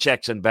and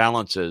checks and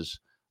balances.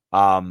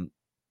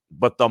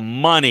 But the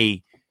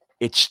money,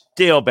 it's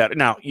still better.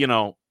 Now,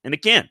 and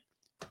again,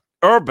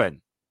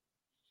 Urban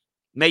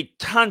made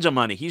tons of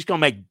money. He's going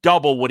to make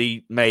double what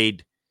he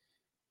made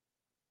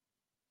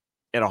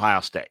at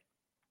Ohio State.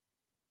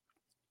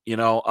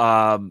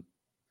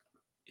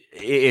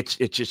 It's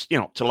just,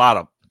 it's a lot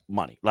of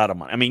money.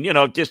 I mean,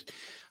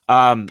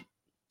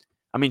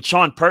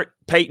 Sean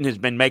Payton has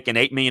been making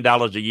 $8 million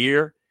a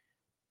year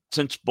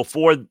since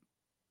before,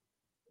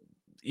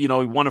 he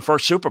won the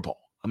first Super Bowl.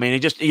 I mean, it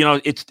just,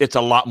 it's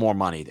a lot more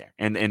money there,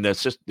 and the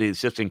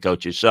assistant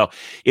coaches. So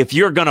if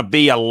you're going to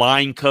be a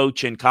line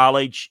coach in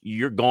college,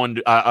 you're going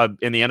to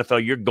in the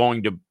NFL, you're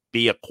going to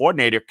be a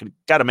coordinator.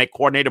 Got to make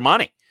coordinator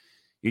money.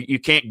 You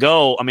can't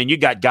go. I mean, you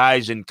got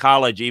guys in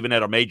college, even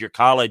at a major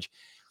college,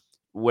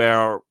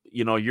 where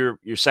your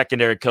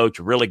secondary coach,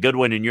 a really good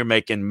one, and you're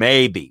making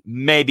maybe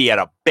at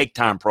a big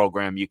time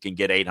program you can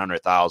get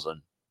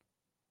 $800,000,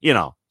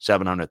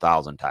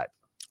 $700,000 type.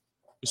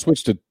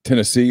 Switch to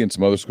Tennessee and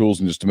some other schools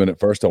in just a minute.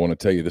 First, I want to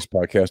tell you this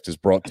podcast is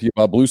brought to you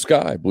by Blue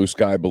Sky. Blue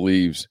Sky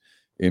believes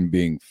in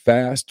being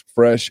fast,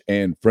 fresh,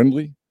 and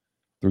friendly.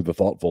 Through the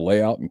thoughtful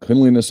layout and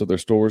cleanliness of their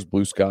stores,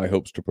 Blue Sky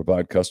hopes to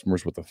provide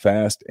customers with a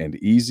fast and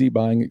easy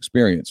buying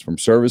experience. From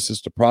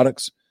services to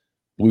products,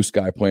 Blue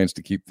Sky plans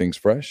to keep things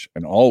fresh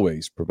and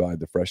always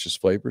provide the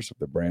freshest flavors of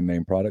the brand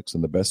name products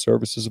and the best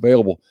services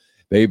available.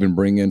 They even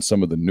bring in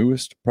some of the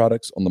newest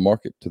products on the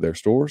market to their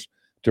stores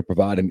to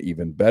provide an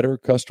even better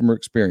customer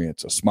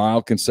experience. A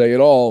smile can say it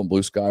all, and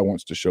Blue Sky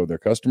wants to show their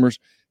customers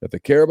that they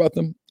care about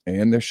them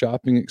and their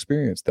shopping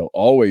experience. They'll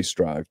always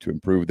strive to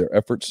improve their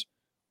efforts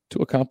to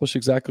accomplish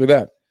exactly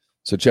that.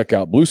 So check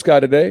out Blue Sky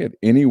today at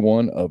any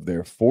one of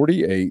their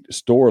 48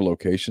 store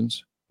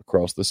locations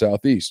across the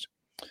Southeast.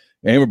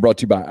 And we're brought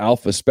to you by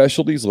Alpha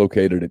Specialties,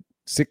 located at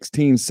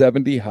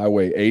 1670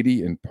 Highway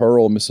 80 in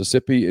Pearl,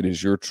 Mississippi. It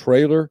is your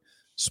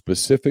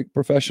trailer-specific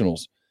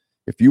professionals.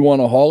 If you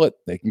want to haul it,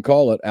 they can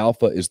call it.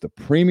 Alpha is the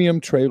premium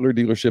trailer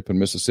dealership in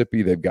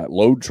Mississippi. They've got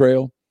Load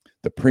Trail,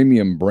 the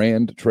premium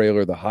brand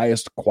trailer, the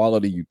highest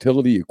quality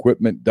utility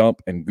equipment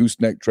dump and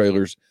gooseneck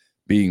trailers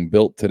being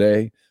built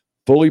today.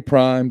 Fully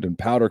primed and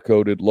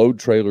powder-coated, Load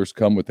trailers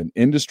come with an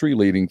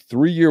industry-leading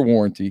 3-year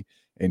warranty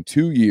and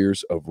 2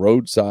 years of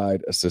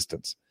roadside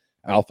assistance.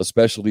 Alpha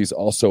Specialties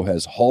also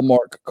has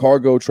Hallmark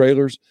cargo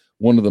trailers,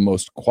 one of the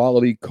most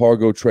quality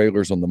cargo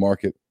trailers on the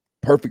market,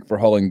 perfect for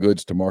hauling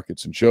goods to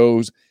markets and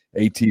shows,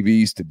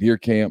 ATVs to deer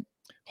camp,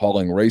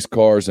 hauling race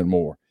cars, and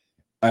more.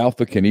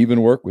 Alpha can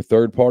even work with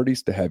third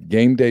parties to have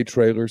game day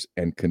trailers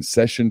and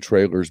concession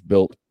trailers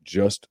built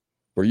just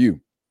for you.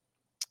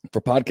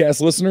 For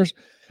podcast listeners,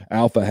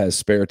 Alpha has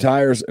spare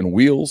tires and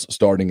wheels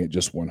starting at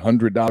just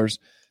 $100.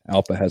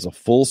 Alpha has a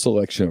full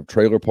selection of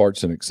trailer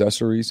parts and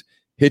accessories,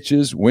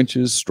 hitches,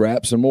 winches,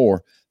 straps, and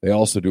more. They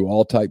also do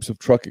all types of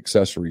truck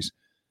accessories.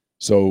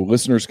 So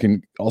listeners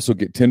can also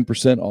get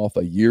 10% off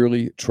a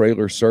yearly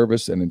trailer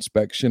service and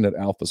inspection at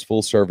Alpha's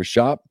full-service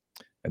shop.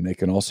 And they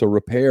can also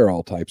repair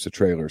all types of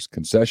trailers,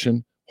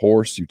 concession,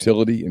 horse,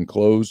 utility,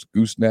 enclosed,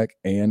 gooseneck,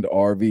 and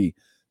RV.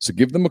 So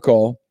give them a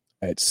call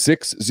at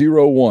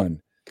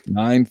 601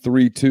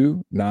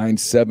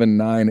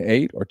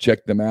 932-9798 or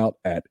check them out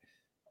at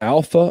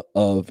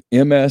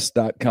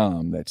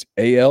alphaofms.com. That's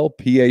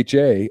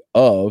ALPHA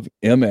of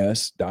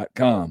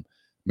MS.com.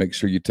 Make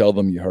sure you tell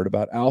them you heard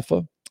about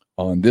Alpha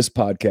on this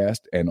podcast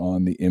and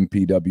on the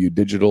MPW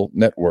Digital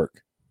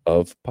Network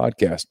of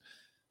podcasts.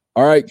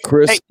 All right,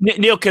 Chris. Hey,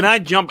 Neil, can I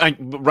jump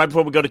right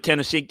before we go to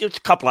Tennessee? Just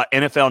a couple of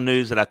NFL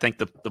news that I think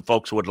the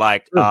folks would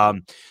like. Sure. I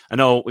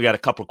know we got a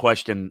couple of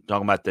questions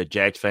talking about the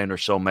Jags fans are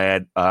so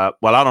mad. Well,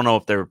 I don't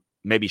know if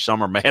maybe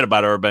some are mad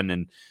about Urban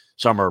and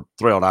some are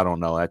thrilled. I don't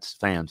know. That's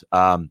fans.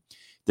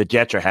 The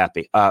Jets are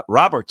happy.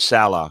 Robert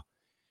Saleh,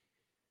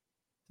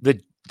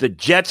 the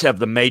Jets have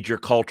the major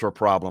cultural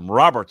problem.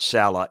 Robert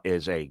Saleh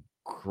is a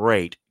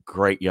great,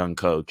 great young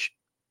coach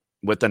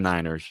with the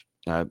Niners.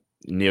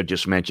 Neil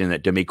just mentioned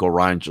that DeMeco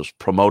Ryans was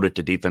promoted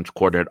to defensive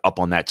coordinator up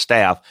on that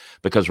staff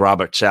because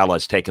Robert Saleh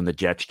has taken the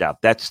Jets job.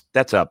 That's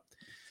a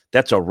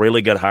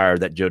really good hire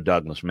that Joe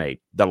Douglas made.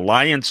 The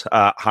Lions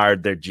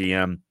hired their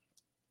GM,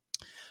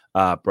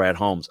 Brad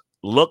Holmes.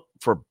 Look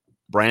for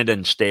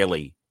Brandon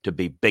Staley to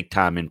be big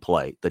time in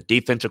play. The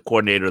defensive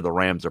coordinator of the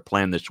Rams are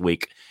playing this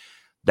week.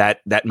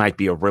 That might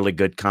be a really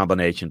good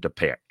combination to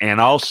pair.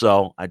 And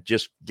also, I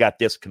just got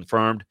this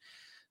confirmed,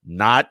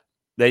 not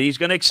that he's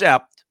going to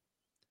accept,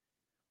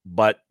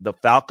 but the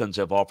Falcons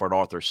have offered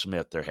Arthur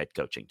Smith their head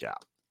coaching job.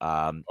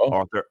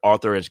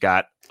 Arthur has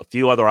got a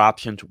few other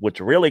options.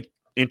 What's really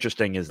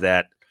interesting is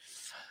that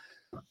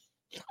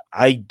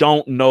I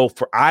don't know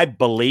I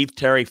believe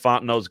Terry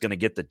Fontenot is going to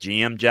get the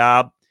GM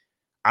job.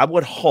 I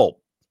would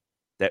hope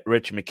that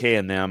Rich McKay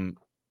and them,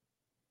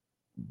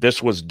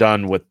 this was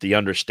done with the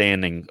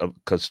understanding of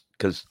because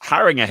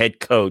hiring a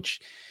head coach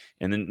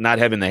and then not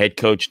having the head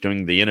coach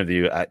doing the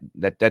interview,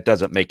 that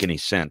doesn't make any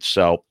sense.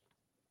 So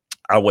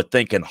I would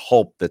think and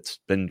hope that's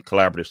been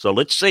collaborative. So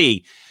let's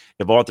see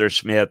if Arthur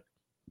Smith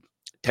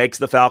takes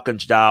the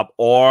Falcons job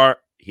or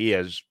he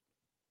is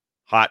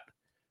hot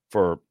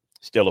for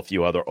still a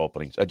few other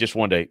openings. I just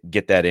wanted to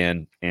get that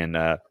in and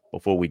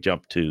before we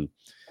jump to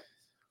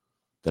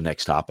the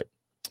next topic.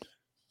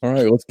 All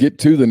right, let's get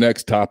to the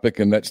next topic,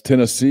 and that's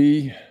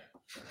Tennessee.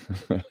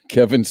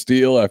 Kevin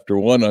Steele, after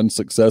one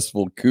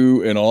unsuccessful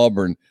coup in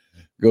Auburn,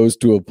 goes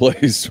to a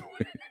place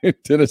in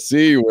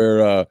Tennessee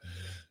where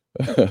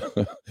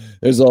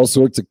there's all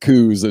sorts of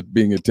coups that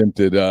being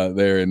attempted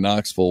there in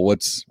Knoxville.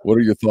 What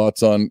are your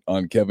thoughts on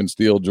Kevin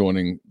Steele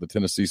joining the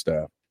Tennessee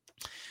staff?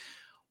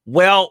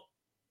 Well,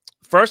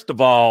 first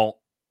of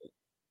all,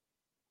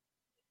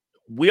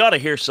 we ought to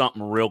hear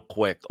something real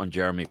quick on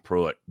Jeremy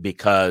Pruitt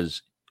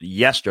because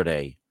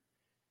yesterday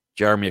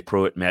Jeremy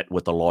Pruitt met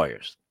with the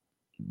lawyers,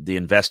 the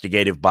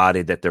investigative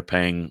body that they're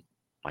paying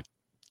like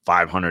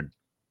 $500,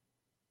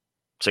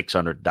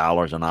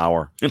 $600 an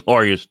hour in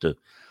lawyers to.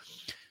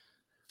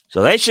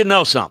 So they should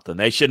know something.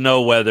 They should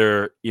know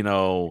whether,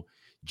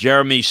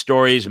 Jeremy's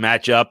stories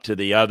match up to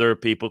the other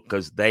people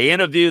because they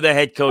interview the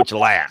head coach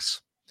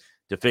last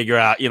to figure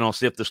out,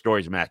 see if the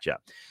stories match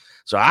up.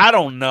 So I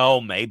don't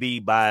know. Maybe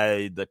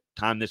by the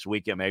time this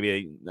weekend,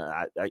 maybe,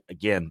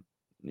 again,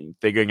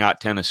 figuring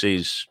out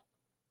Tennessee's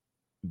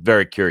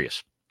very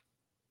curious.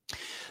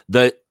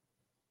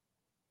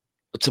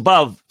 It's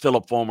above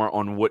Philip Fulmer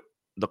on what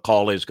the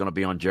call is going to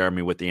be on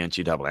Jeremy with the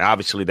NCAA.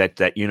 Obviously, that's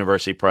that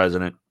university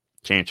president,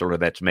 chancellor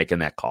that's making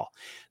that call.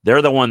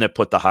 They're the one that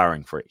put the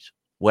hiring freeze.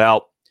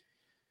 Well,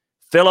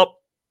 Philip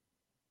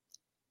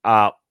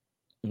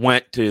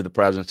went to the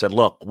president and said,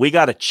 look, we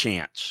got a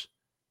chance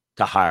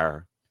to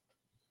hire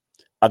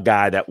a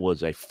guy that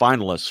was a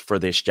finalist for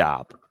this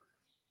job.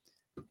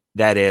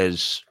 That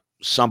is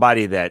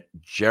somebody that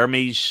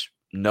Jeremy's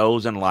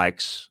knows and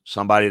likes,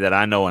 somebody that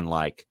I know and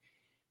like,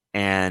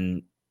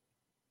 and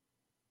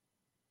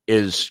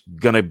is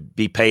going to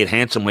be paid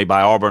handsomely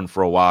by Auburn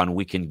for a while, and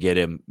we can get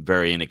him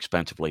very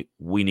inexpensively.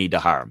 We need to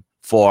hire him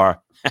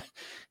for,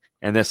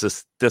 and this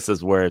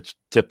is where it's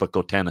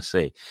typical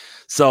Tennessee.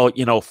 So,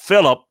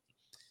 Philip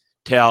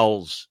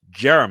tells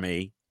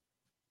Jeremy,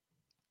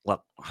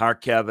 look, hire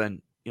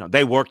Kevin.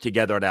 They work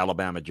together at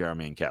Alabama,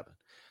 Jeremy and Kevin.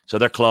 So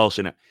they're close,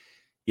 and,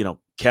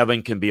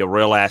 Kevin can be a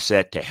real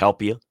asset to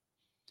help you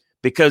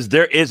because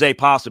there is a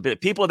possibility.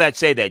 People that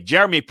say that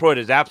Jeremy Pruitt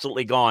is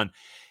absolutely gone.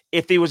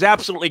 If he was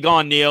absolutely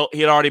gone, Neil,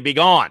 he'd already be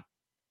gone.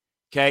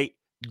 Okay.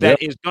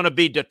 That is going to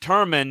be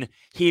determined.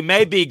 He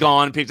may be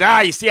gone.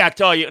 People you see, I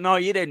tell you. No,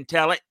 you didn't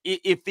tell it.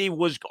 If he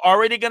was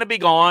already going to be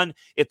gone,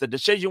 if the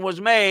decision was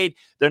made,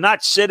 they're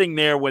not sitting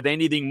there with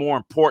anything more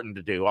important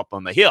to do up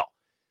on the hill.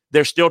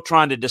 They're still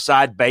trying to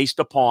decide based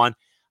upon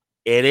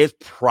it is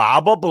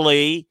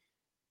probably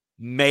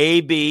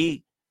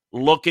maybe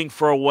looking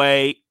for a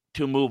way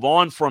to move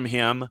on from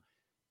him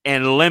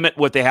and limit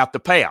what they have to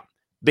pay him.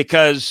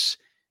 Because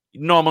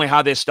normally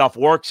how this stuff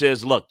works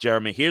is, look,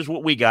 Jeremy, here's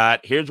what we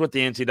got. Here's what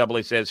the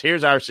NCAA says.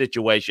 Here's our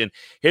situation.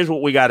 Here's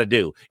what we got to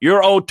do.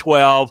 You're owed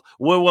 12.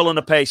 We're willing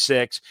to pay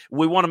 6.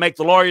 We want to make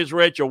the lawyers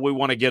rich or we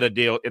want to get a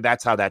deal.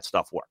 That's how that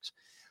stuff works.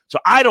 So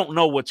I don't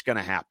know what's going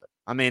to happen.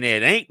 I mean,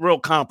 it ain't real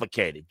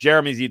complicated.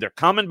 Jeremy's either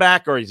coming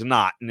back or he's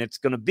not. And it's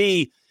going to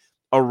be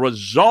a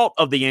result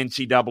of the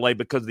NCAA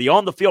because the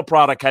on-the-field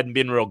product hadn't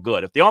been real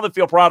good. If the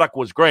on-the-field product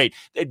was great,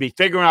 they'd be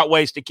figuring out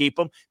ways to keep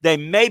him. They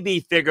may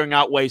be figuring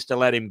out ways to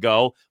let him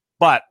go.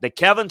 But the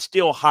Kevin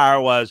Steele hire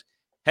was,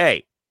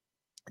 hey,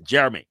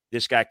 Jeremy,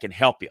 this guy can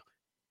help you.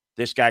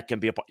 This guy can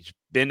be he's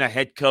been a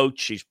head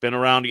coach. He's been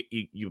around.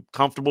 You're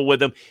comfortable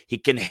with him. He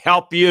can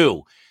help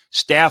you.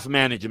 Staff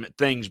management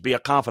things, be a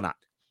confidant.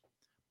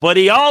 But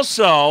he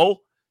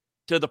also,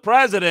 to the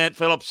president,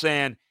 Phillips,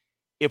 saying,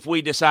 if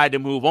we decide to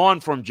move on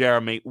from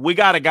Jeremy, we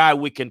got a guy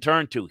we can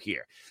turn to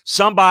here.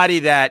 Somebody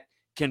that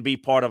can be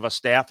part of a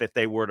staff if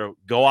they were to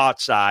go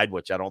outside,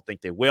 which I don't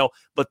think they will.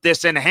 But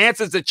this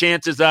enhances the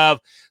chances of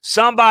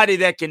somebody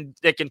that can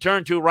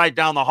turn to right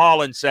down the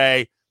hall and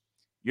say,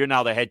 you're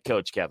now the head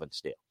coach, Kevin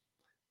Steele.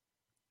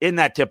 Isn't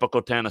that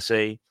typical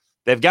Tennessee?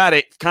 They've got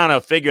it kind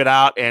of figured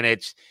out, and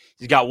he's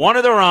got one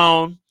of their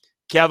own.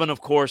 Kevin,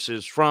 of course,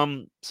 is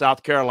from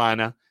South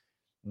Carolina,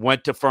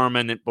 went to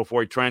Furman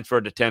before he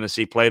transferred to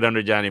Tennessee, played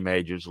under Johnny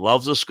Majors,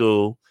 loves the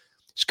school.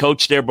 He's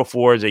coached there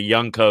before as a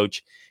young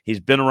coach. He's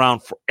been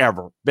around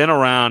forever, been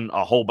around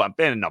a whole bunch,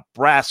 been in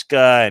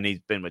Nebraska, and he's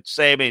been with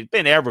Saban. He's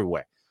been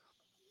everywhere.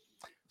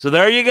 So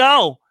there you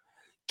go.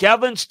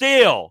 Kevin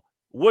Steele,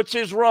 what's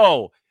his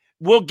role?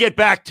 We'll get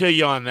back to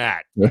you on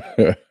that.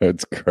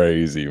 It's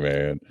crazy,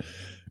 man.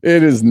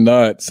 It is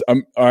nuts.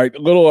 All right,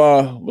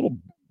 little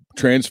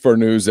transfer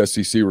news,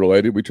 SEC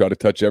related. We try to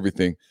touch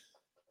everything.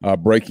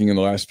 Breaking in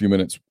the last few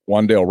minutes,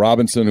 Wan'Dale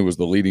Robinson, who was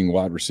the leading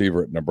wide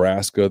receiver at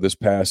Nebraska this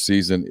past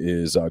season,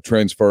 is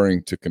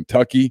transferring to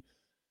Kentucky.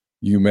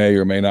 You may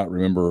or may not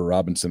remember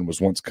Robinson was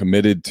once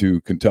committed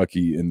to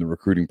Kentucky in the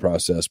recruiting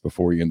process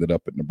before he ended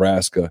up at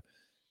Nebraska.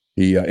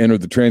 He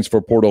entered the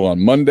transfer portal on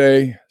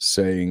Monday,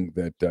 saying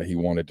that he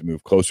wanted to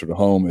move closer to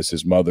home as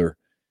his mother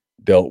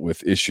dealt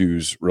with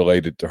issues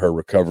related to her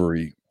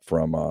recovery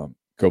from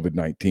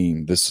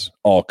COVID-19. This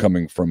all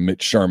coming from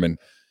Mitch Sherman,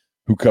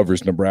 who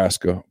covers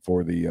Nebraska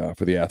for the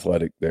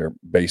Athletic. They're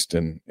based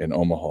in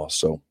Omaha.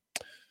 So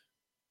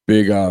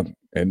big, and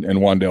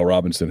Wan'Dale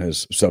Robinson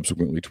has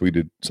subsequently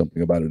tweeted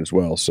something about it as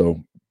well.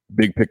 So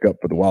big pickup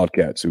for the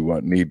Wildcats,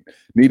 who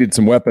needed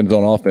some weapons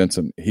on offense,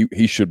 and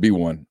he should be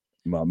one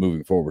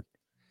moving forward.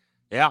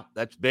 Yeah,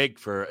 that's big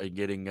for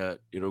getting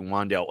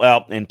Wan'Dale.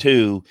 Well, and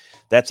two,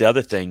 that's the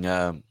other thing.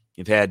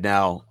 You've had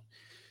now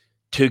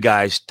two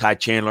guys, Ty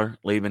Chandler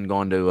leaving,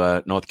 going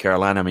to North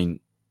Carolina. I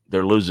mean,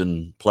 they're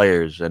losing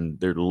players, and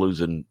they're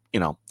losing,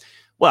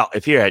 well,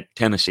 if you're at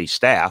Tennessee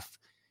staff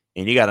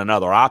and you got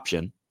another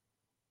option,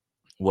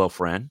 Will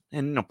Friend,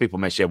 and people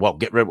may say, well,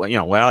 get rid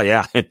of, well,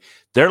 yeah,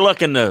 they're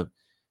looking to,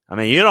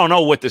 you don't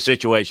know what the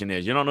situation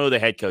is. You don't know who the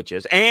head coach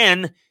is.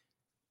 And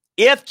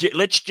if,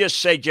 let's just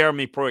say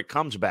Jeremy Pruitt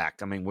comes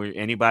back.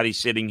 Anybody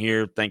sitting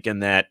here thinking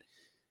that,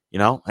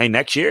 hey,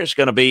 next year is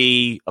going to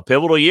be a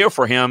pivotal year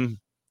for him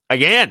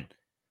again.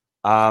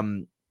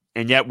 And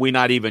yet we're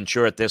not even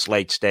sure at this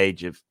late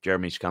stage if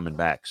Jeremy's coming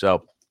back.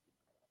 So,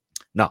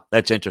 no,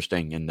 that's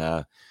interesting.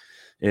 And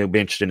it'll be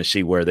interesting to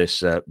see where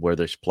this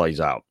plays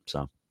out.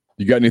 So,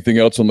 you got anything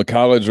else on the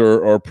college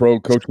or pro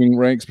coaching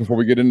ranks before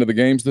we get into the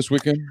games this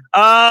weekend?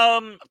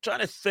 I'm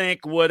trying to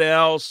think what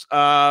else.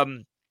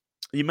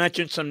 You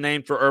mentioned some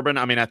names for Urban.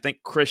 I think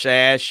Chris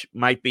Ash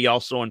might be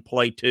also in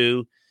play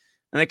too.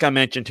 I think I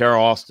mentioned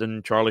Tara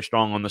Austin, Charlie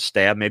Strong on the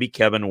staff, maybe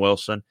Kevin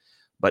Wilson,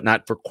 but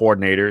not for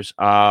coordinators.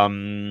 I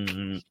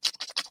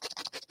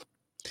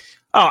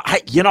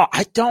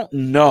don't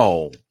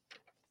know.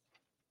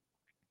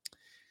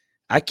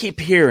 I keep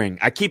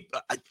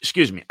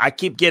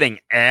getting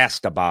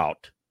asked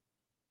about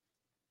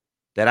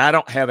that I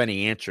don't have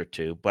any answer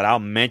to, but I'll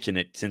mention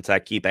it since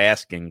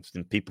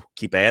people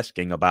keep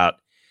asking about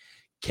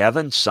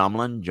Kevin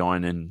Sumlin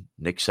joining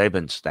Nick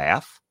Saban's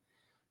staff.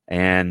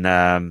 And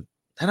I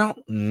don't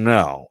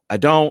know.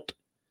 At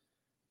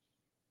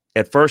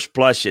first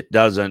blush, it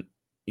doesn't,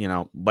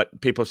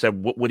 but people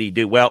said, what would he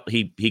do? Well,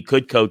 he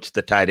could coach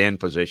the tight end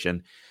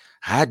position.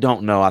 I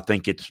don't know. I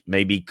think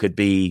could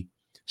be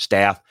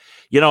staff.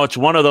 It's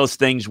one of those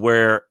things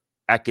where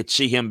I could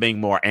see him being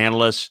more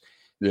analyst.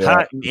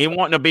 Yeah. He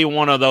wanting to be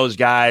one of those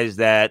guys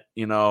that,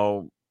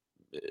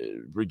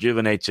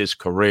 rejuvenates his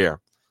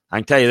career. I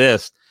can tell you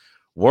this,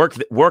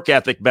 work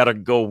ethic better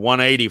go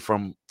 180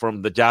 from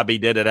the job he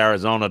did at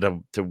Arizona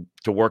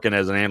to working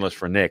as an analyst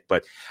for Nick.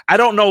 But I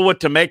don't know what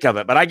to make of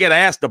it, but I get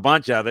asked a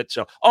bunch of it.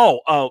 So,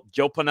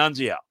 Joe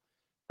Panunzio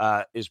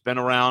has been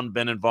around,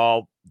 been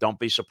involved. Don't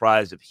be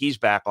surprised if he's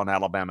back on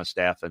Alabama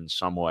staff in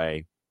some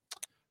way.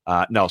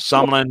 No,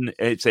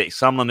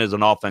 Sumlin is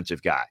an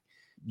offensive guy.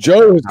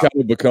 Joe has kind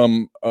of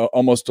become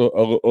almost a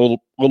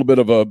little bit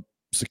of a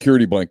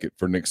security blanket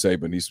for Nick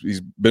Saban.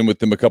 He's been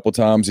with him a couple of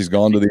times. He's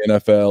gone to the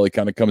NFL. He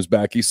kind of comes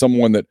back. He's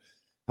someone that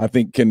I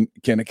think can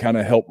kind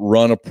of help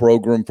run a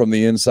program from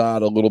the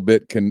inside a little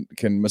bit, can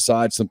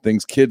massage some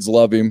things. Kids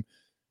love him.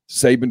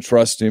 Saban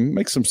trusts him.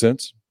 Makes some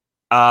sense.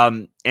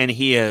 And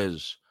he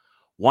is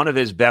one of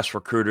his best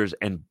recruiters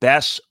and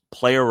best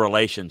player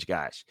relations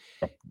guys.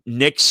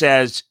 Nick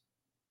says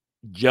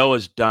Joe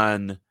has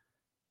done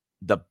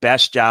the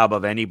best job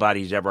of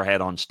anybody's ever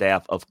had on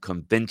staff of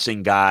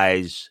convincing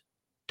guys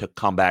to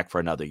come back for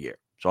another year.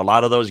 So a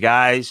lot of those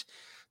guys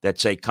that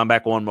say come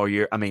back one more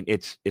year, I mean,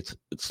 it's a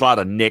lot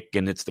of Nick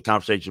and it's the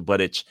conversation,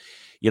 but it's,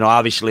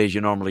 obviously as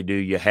you normally do,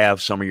 you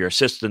have some of your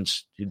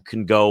assistants who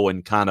can go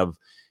and kind of,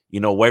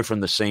 away from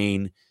the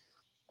scene,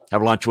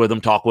 have lunch with them,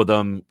 talk with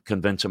them,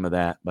 convince them of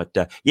that. But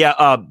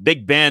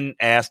Big Ben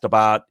asked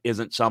about,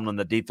 isn't Sumlin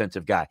the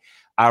defensive guy?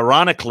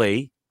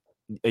 Ironically,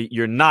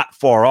 you're not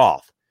far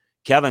off.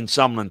 Kevin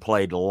Sumlin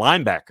played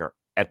linebacker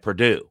at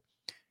Purdue,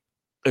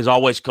 is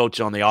always coached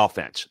on the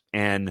offense,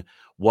 and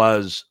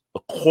was a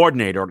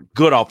coordinator,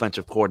 good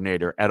offensive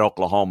coordinator at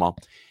Oklahoma,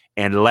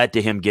 and led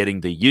to him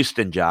getting the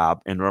Houston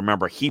job. And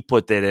remember, he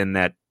put that in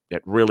that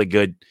really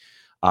good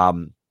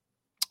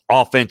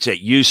offense at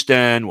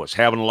Houston, was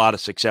having a lot of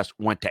success,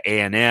 went to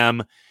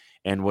A&M,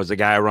 and was the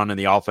guy running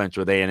the offense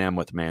with A&M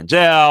with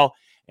Manziel.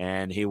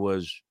 And he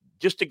was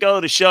just to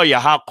go to show you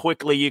how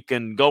quickly you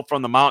can go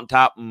from the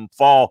mountaintop and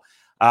fall.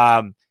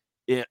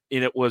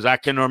 It was, I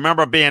can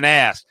remember being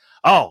asked,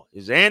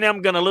 is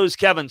A&M going to lose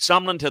Kevin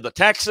Sumlin to the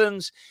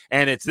Texans?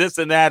 And it's this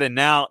and that. And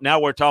now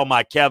we're talking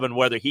about Kevin,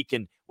 whether he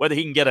can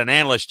get an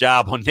analyst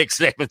job on Nick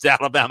Saban's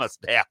Alabama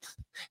staff.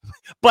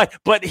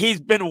 But he's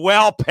been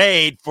well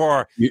paid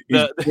for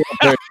that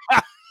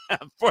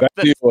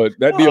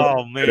deal.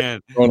 Oh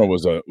man,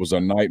 was a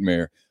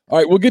nightmare. All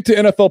right, we'll get to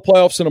NFL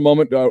playoffs in a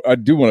moment. I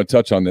do want to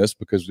touch on this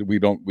because we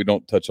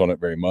don't touch on it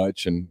very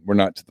much, and we're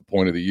not to the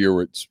point of the year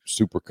where it's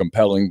super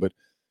compelling. But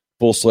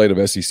full slate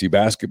of SEC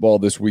basketball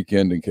this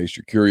weekend. In case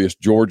you're curious,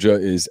 Georgia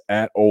is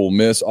at Ole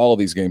Miss. All of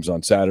these games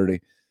on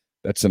Saturday.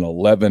 That's an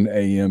 11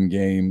 a.m.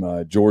 game.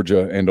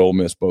 Georgia and Ole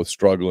Miss both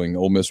struggling.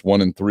 Ole Miss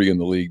 1-3 in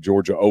the league.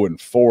 Georgia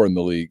 0-4 in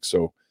the league.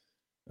 So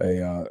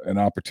an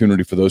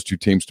opportunity for those two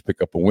teams to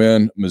pick up a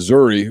win.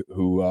 Missouri,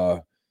 who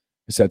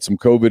has had some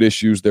COVID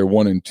issues, they're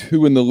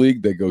 1-2 in the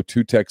league. They go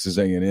to Texas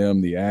A&M.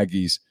 The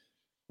Aggies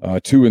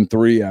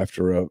 2-3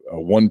 after a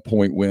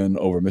 1-point win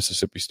over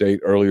Mississippi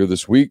State earlier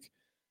this week.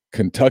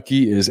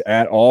 Kentucky is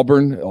at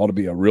Auburn. It ought to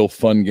be a real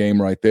fun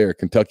game right there.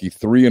 Kentucky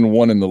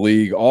 3-1 in the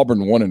league. Auburn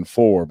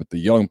 1-4, but the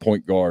young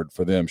point guard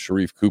for them,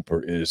 Sharif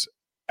Cooper, is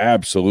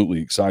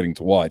absolutely exciting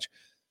to watch.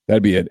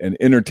 That'd be an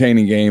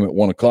entertaining game at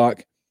 1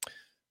 o'clock.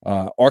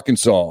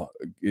 Arkansas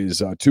is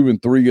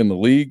 2-3 in the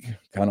league,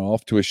 kind of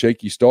off to a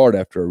shaky start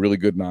after a really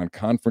good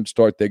non-conference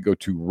start. They go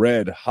to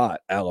red-hot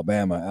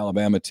Alabama.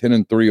 Alabama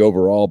 10-3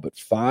 overall, but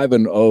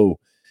 5-0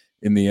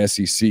 in the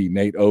SEC.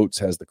 Nate Oates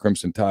has the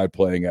Crimson Tide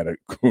playing at a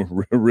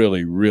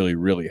really, really,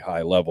 really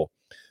high level.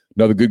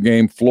 Another good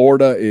game.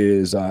 Florida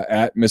is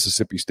at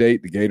Mississippi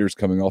State. The Gators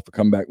coming off a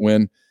comeback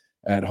win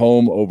at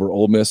home over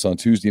Ole Miss on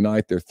Tuesday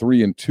night. They're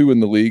 3-2 in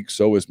the league.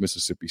 So is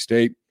Mississippi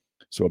State.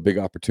 So a big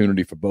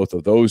opportunity for both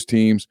of those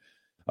teams.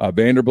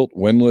 Vanderbilt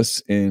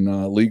winless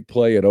in league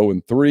play at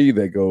 0-3.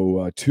 They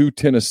go to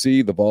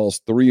Tennessee. The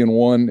Vols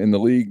 3-1 in the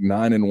league,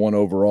 9-1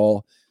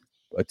 overall.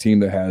 A team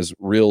that has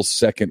real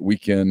second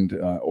weekend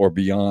or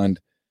beyond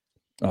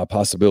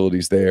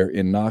possibilities there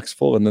in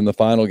Knoxville. And then the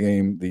final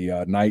game,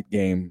 the night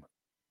game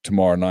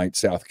tomorrow night,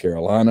 South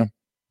Carolina.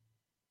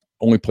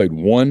 Only played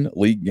one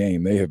league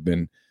game. They have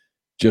been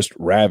just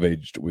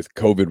ravaged with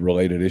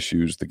COVID-related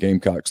issues. The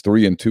Gamecocks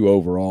 3-2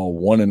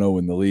 overall, 1-0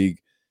 in the league.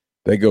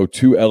 They go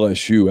to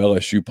LSU.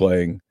 LSU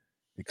playing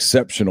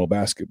exceptional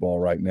basketball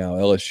right now.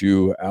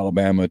 LSU,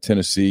 Alabama,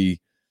 Tennessee,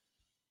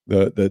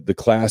 the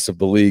class of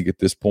the league at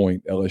this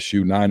point.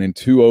 LSU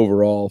 9-2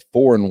 overall,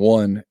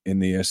 4-1 in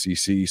the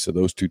SEC. So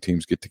those two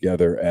teams get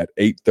together at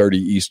 8:30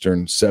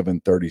 Eastern,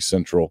 7:30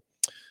 Central.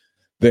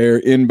 They're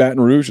in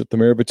Baton Rouge at the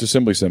Maravich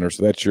Assembly Center.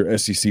 So that's your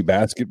SEC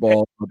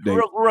basketball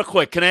update. Real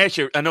quick, can I ask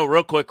you? I know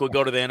real quick we'll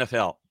go to the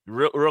NFL.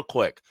 Real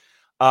quick.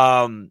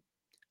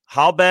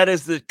 How bad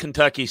is the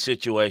Kentucky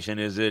situation?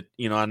 Is it,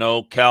 I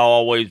know Cal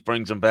always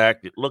brings them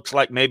back. It looks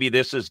like maybe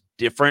this is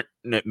different.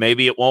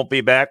 Maybe it won't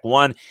be back.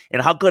 One,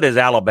 and how good is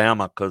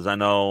Alabama? Because I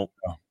know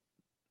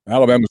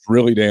Alabama's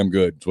really damn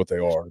good. Is what they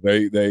are.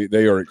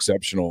 They are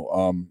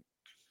exceptional.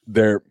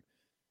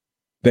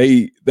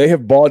 They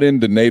have bought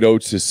into Nate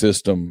Oates'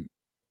 system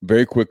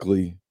very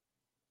quickly.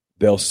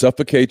 They'll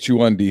suffocate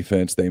you on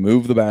defense. They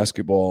move the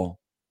basketball.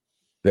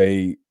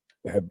 And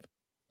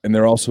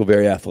they're also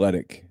very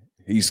athletic.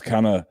 He's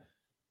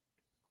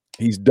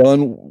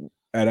done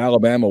at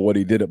Alabama what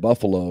he did at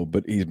Buffalo,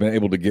 but he's been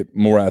able to get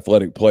more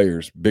athletic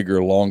players,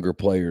 bigger, longer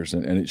players,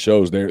 and it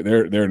shows. They're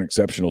an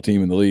exceptional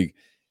team in the league.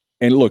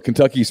 And look,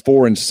 Kentucky's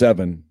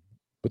 4-7,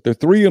 but they're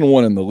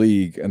 3-1 in the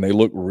league, and they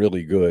look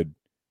really good.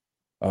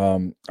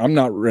 I'm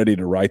not ready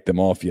to write them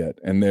off yet,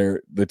 and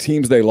the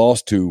teams they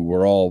lost to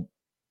were all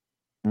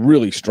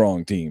really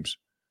strong teams.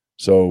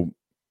 So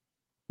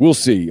we'll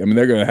see. I mean,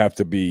 they're going to have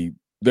to be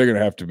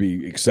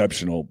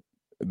exceptional.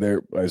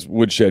 There, as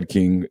Woodshed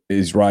King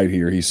is right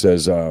here. He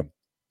says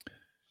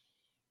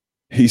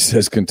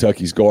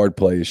Kentucky's guard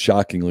play is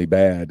shockingly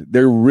bad.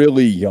 They're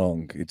really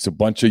young. It's a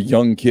bunch of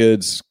young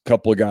kids,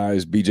 couple of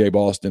guys, BJ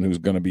Boston, who's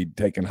going to be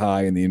taken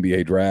high in the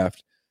NBA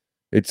draft.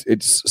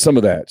 It's some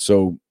of that.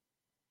 So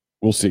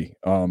we'll see.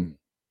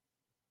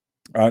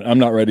 I'm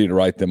not ready to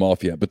write them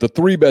off yet. But the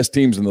three best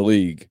teams in the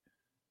league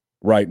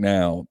right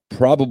now,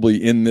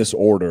 probably in this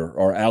order,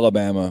 are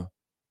Alabama,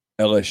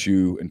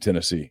 LSU, and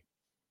Tennessee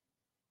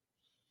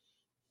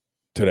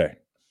today.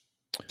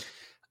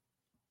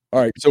 All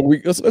right, so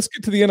let's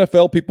get to the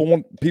NFL.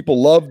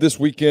 People love this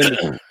weekend.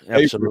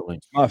 Absolutely,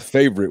 it's my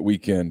favorite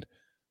weekend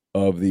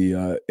of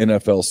the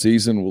NFL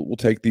season. We'll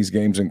take these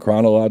games in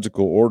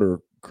chronological order.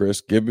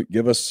 Chris,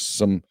 give us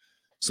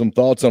some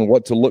thoughts on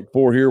what to look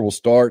for here. We'll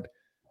start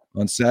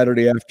on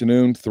Saturday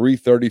afternoon,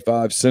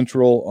 3:35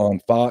 Central on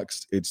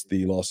Fox. It's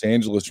the Los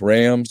Angeles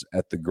Rams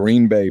at the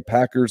Green Bay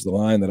Packers. The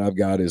line that I've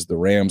got is the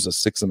Rams a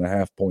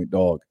 6.5-point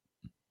dog.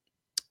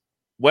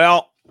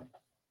 Well,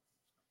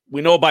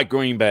 we know about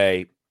Green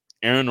Bay.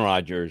 Aaron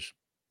Rodgers,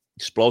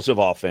 explosive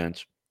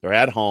offense. They're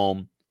at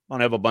home.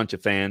 Don't have a bunch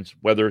of fans.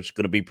 Weather's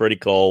going to be pretty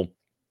cold.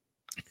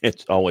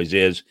 It always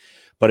is.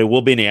 But it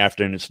will be in the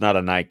afternoon. It's not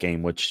a night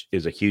game, which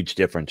is a huge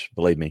difference.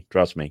 Believe me.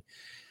 Trust me.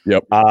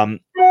 Yep.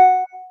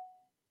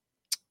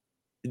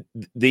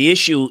 The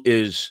issue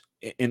is,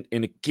 and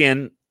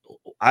again,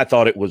 I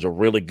thought it was a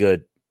really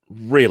good,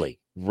 really,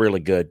 really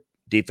good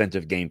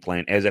defensive game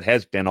plan, as it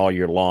has been all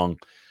year long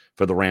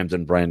for the Rams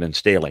and Brandon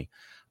Staley.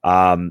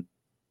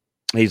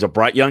 He's a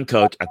bright young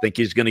coach. I think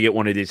he's going to get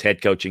one of these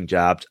head coaching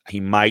jobs. He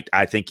might.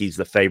 I think he's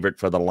the favorite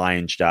for the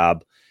Lions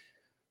job.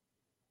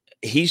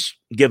 He's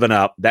given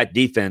up. That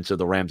defense of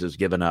the Rams has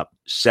given up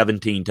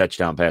 17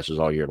 touchdown passes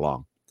all year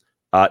long.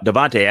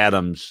 Devontae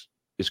Adams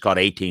is caught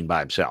 18 by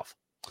himself.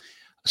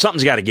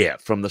 Something's got to give.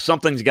 From the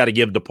something's got to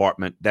give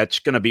department, that's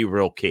going to be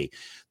real key.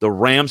 The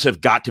Rams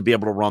have got to be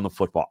able to run the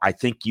football. I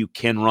think you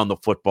can run the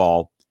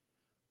football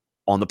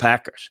on the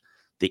Packers.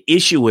 The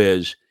issue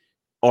is,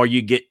 or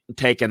you get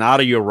taken out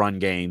of your run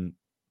game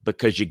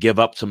because you give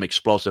up some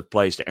explosive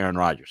plays to Aaron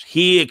Rodgers.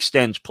 He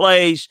extends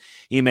plays.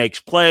 He makes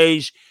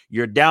plays.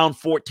 You're down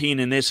 14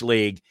 in this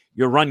league.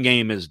 Your run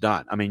game is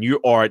done. I mean, you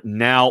are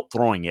now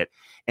throwing it,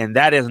 and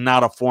that is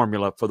not a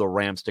formula for the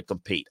Rams to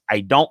compete.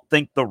 I don't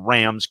think the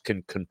Rams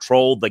can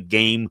control the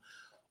game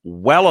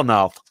well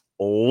enough,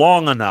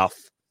 long enough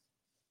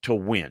to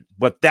win.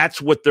 But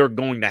that's what they're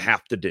going to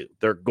have to do.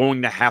 They're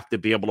going to have to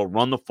be able to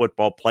run the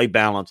football, play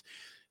balance,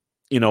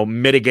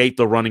 mitigate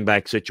the running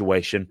back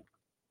situation,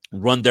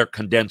 run their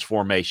condensed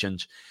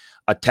formations,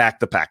 attack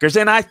the Packers.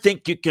 And I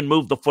think you can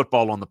move the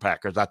football on the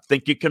Packers. I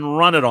think you can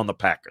run it on the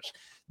Packers.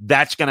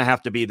 That's going to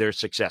have to be their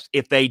success.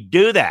 If they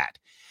do that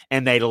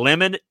and they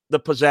limit the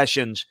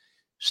possessions,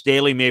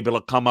 Staley may be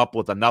able to come up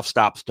with enough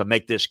stops to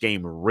make this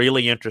game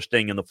really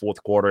interesting in the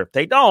fourth quarter. If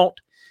they don't,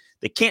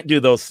 they can't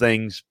do those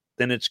things,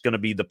 then it's going to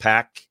be the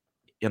Pack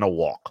in a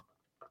walk.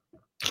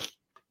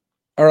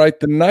 All right,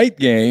 the night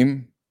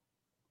game.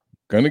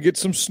 Going to get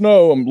some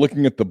snow. I'm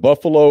looking at the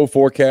Buffalo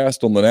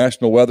forecast on the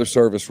National Weather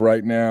Service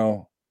right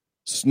now.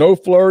 Snow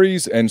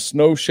flurries and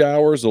snow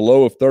showers, a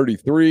low of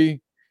 33.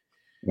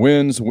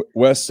 Winds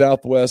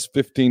west-southwest,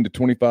 15 to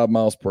 25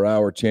 miles per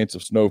hour. Chance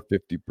of snow,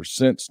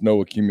 50%. Snow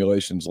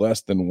accumulations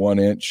less than 1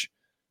 inch.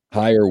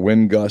 Higher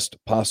wind gust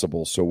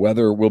possible. So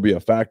weather will be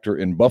a factor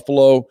in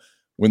Buffalo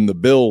when the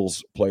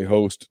Bills play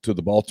host to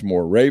the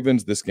Baltimore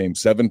Ravens. This game,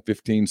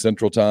 7:15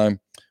 Central Time.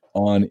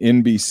 On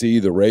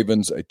NBC, the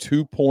Ravens, a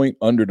 2-point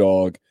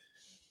underdog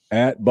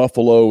at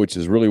Buffalo, which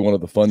is really one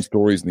of the fun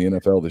stories in the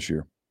NFL this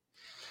year.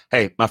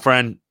 Hey, my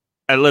friend,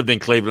 I lived in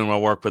Cleveland when I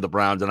worked for the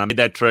Browns, and I made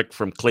that trip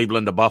from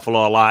Cleveland to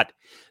Buffalo a lot.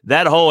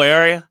 That whole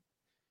area,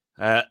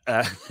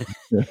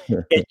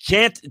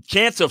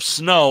 chance of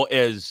snow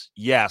is,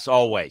 yes,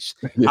 always.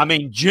 Yeah. I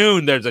mean,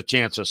 June, there's a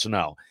chance of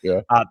snow.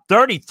 Yeah.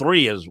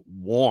 33 is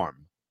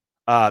warm.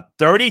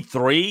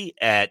 33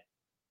 at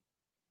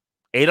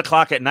 8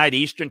 o'clock at night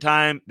Eastern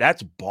time,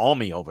 that's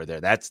balmy over there.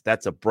 That's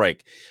a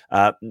break.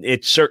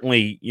 It's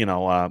certainly,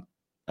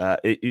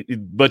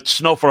 but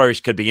snow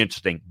flurries could be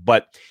interesting.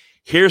 But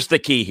here's the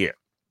key here.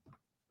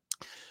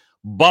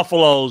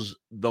 Buffalo's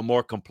the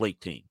more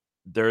complete team.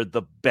 They're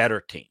the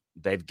better team.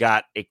 They've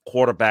got a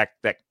quarterback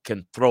that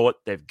can throw it.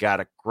 They've got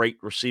a great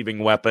receiving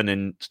weapon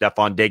in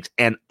Stephon Diggs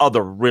and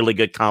other really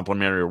good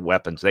complementary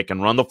weapons. They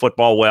can run the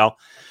football well,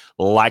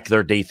 like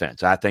their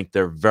defense. I think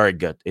they're very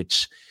good.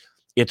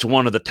 It's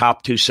one of the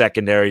top two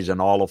secondaries in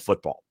all of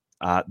football.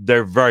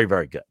 They're very,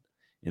 very good.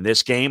 In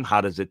this game,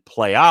 how does it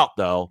play out,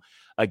 though,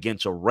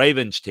 against a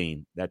Ravens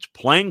team that's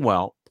playing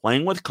well,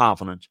 playing with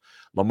confidence?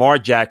 Lamar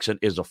Jackson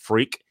is a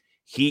freak.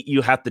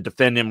 You have to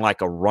defend him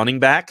like a running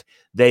back.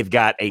 They've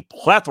got a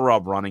plethora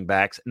of running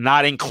backs,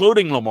 not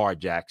including Lamar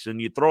Jackson.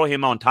 You throw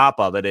him on top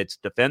of it, it's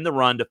defend the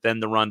run,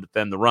 defend the run,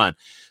 defend the run.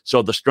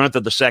 So the strength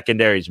of the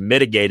secondary is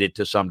mitigated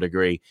to some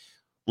degree.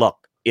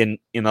 Look, in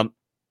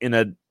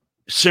a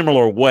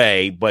similar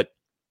way, but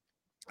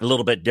a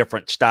little bit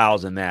different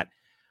styles in that.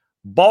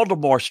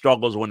 Baltimore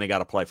struggles when they got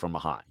to play from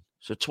behind.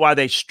 So it's why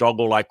they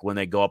struggle like when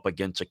they go up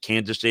against a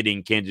Kansas City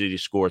and Kansas City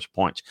scores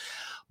points.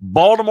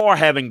 Baltimore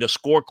having to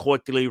score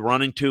quickly,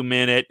 running 2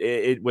 minutes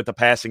with the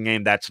passing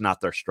game, that's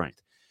not their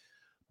strength.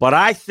 But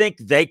I think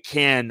they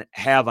can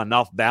have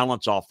enough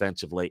balance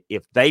offensively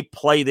if they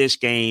play this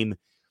game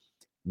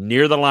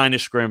near the line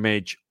of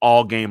scrimmage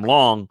all game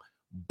long.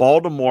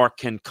 Baltimore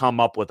can come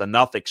up with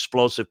enough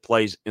explosive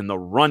plays in the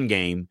run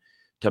game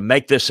to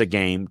make this a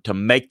game, to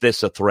make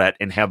this a threat,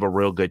 and have a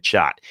real good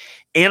shot.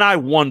 And I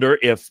wonder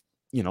if,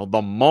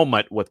 the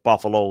moment with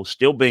Buffalo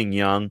still being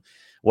young,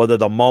 whether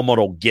the moment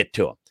will get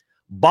to them.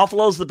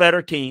 Buffalo's the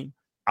better team.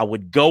 I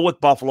would go with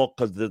Buffalo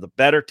because they're the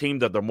better team,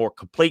 they're the more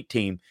complete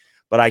team.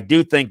 But I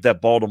do think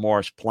that Baltimore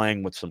is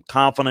playing with some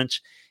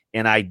confidence,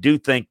 and I do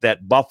think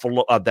that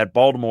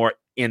Baltimore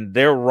in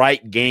their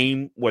right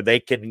game where they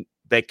can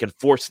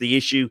force the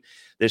issue,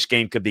 this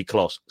game could be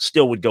close.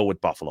 Still would go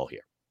with Buffalo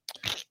here.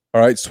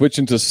 All right,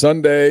 switching to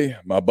Sunday,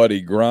 my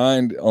buddy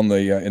Grind on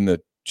the in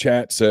the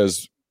chat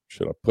says,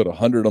 should I put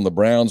 100 on the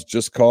Browns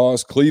just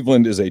cause?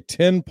 Cleveland is a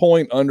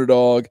 10-point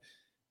underdog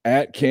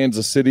at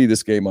Kansas City.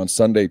 This game on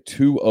Sunday,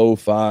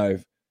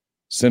 2:05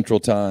 Central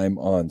Time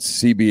on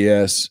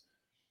CBS.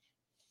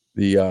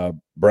 The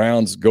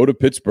Browns go to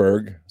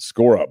Pittsburgh,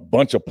 score a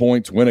bunch of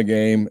points, win a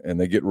game, and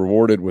they get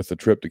rewarded with the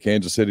trip to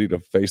Kansas City to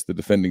face the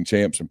defending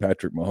champs and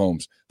Patrick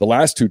Mahomes. The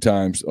last two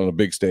times on a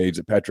big stage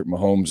that Patrick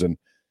Mahomes and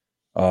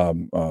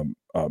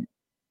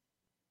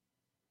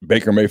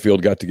Baker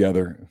Mayfield got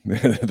together,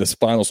 the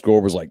final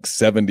score was like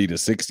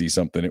 70-60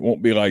 something. It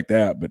won't be like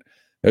that, but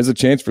there's a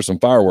chance for some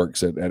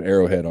fireworks at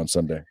Arrowhead on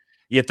Sunday.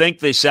 You think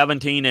the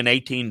 17 and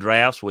 18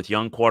 drafts with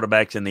young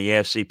quarterbacks in the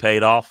AFC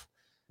paid off?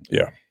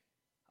 Yeah.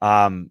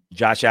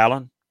 Josh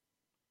Allen,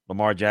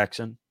 Lamar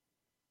Jackson,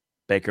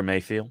 Baker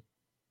Mayfield,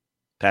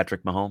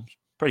 Patrick Mahomes.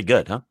 Pretty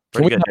good, huh?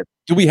 Pretty good.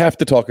 Do we have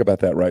to talk about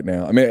that right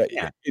now? I mean,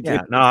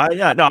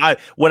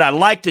 what I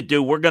like to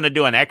do, we're going to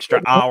do an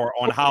extra hour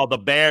on how the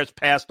Bears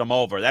passed them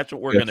over. That's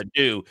what we're going to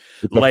do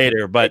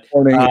later. But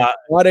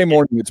Friday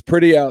morning, it's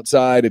pretty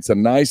outside. It's a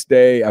nice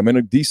day. I'm in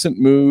a decent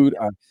mood.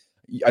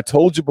 I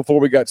told you before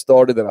we got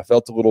started that I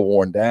felt a little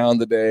worn down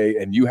today,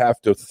 and you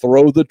have to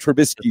throw the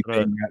Trubisky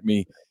thing at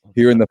me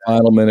here in the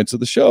final minutes of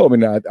the show. I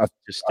mean, I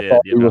just did.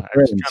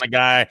 That's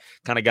the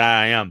kind of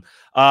guy I am.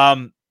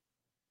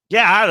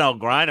 Yeah, I don't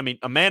Grind. I mean,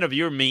 a man of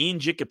your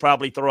means, you could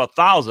probably throw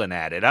 1,000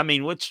 at it. I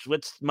mean, what's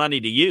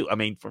money to you? I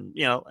mean,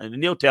 and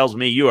Neil tells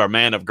me you are a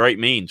man of great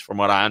means, from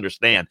what I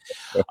understand.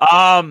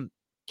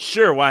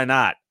 Sure, why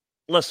not?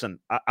 Listen,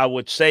 I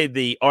would say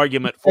the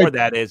argument for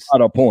that is a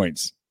lot of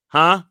points,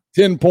 huh?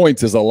 10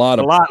 points is a lot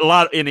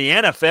in the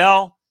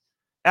NFL.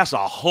 That's a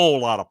whole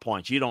lot of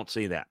points. You don't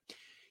see that.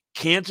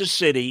 Kansas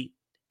City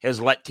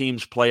has let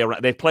teams play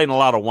around. They've played in a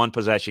lot of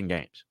one-possession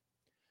games.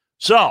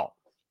 So,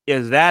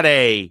 is that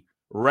a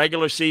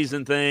regular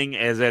season thing?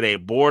 Is it a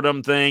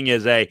boredom thing?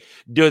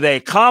 Do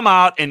they come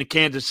out in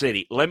Kansas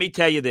City? Let me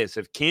tell you this.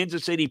 If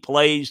Kansas City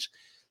plays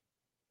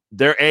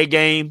their A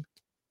game,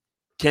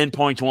 10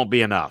 points won't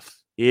be enough.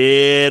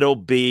 It'll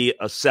be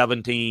a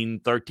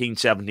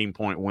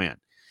 17-point win.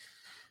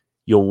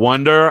 You'll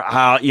wonder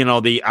how,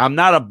 I'm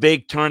not a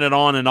big turn it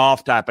on and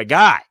off type of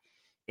guy.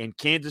 In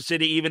Kansas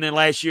City, even in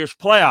last year's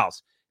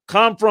playoffs,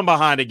 come from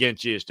behind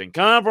against Houston,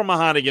 come from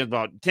behind against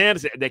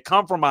Tennessee. They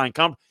come from behind,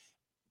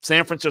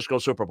 San Francisco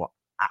Super Bowl.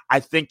 I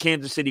think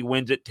Kansas City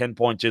wins it. 10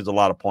 points is a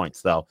lot of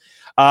points, though.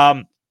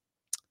 I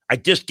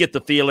just get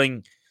the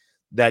feeling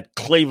that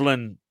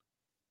Cleveland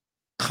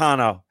kind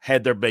of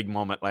had their big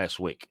moment last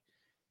week.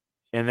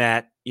 And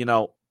that,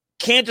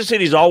 Kansas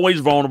City's always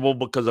vulnerable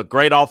because a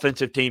great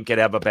offensive team could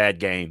have a bad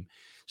game.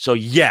 So,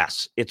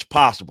 yes, it's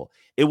possible.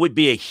 It would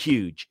be a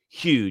huge,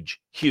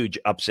 huge, huge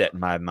upset in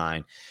my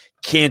mind.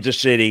 Kansas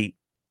City,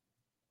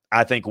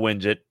 I think,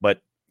 wins it, but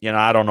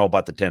I don't know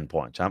about the 10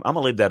 points. I'm going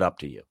to leave that up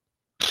to you.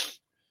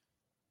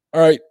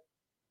 All right.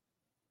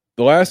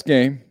 The last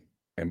game,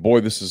 and boy,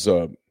 this is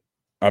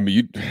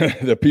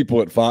the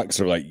people at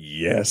Fox are like,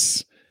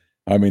 yes.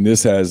 I mean,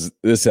 this has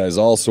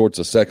all sorts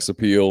of sex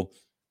appeal.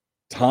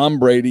 Tom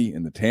Brady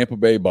and the Tampa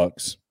Bay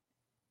Bucks,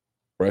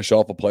 fresh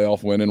off a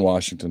playoff win in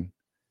Washington,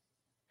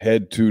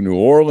 head to New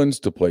Orleans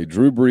to play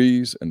Drew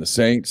Brees and the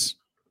Saints,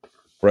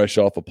 fresh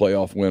off a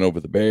playoff win over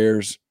the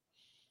Bears.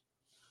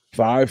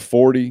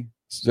 5:40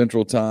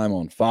 Central Time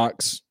on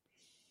Fox.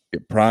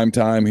 Get prime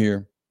time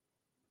here.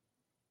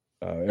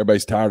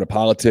 Everybody's tired of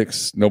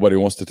politics. Nobody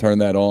wants to turn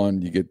that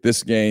on. You get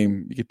this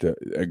game. You get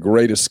a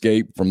great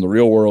escape from the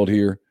real world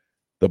here.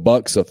 The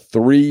Bucks a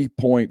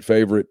 3-point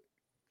favorite.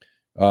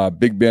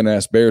 Big Ben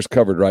asked, Bears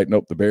covered, right?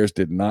 Nope, the Bears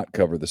did not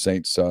cover. The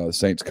Saints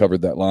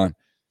covered that line.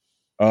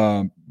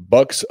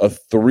 Bucks a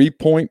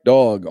 3-point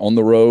dog on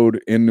the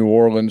road in New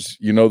Orleans.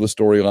 You know the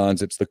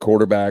storylines. It's the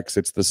quarterbacks.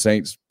 It's the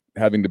Saints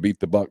having to beat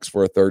the Bucks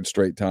for a third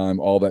straight time.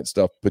 All that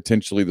stuff.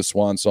 Potentially the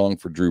swan song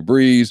for Drew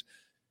Brees.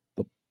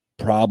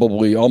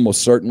 Probably,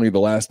 almost certainly, the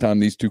last time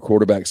these two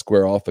quarterbacks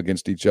square off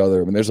against each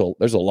other. I mean, there's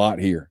a lot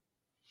here.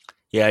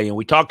 Yeah,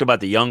 we talked about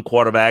the young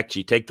quarterbacks.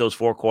 You take those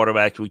 4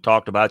 quarterbacks we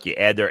talked about, you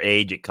add their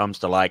age, it comes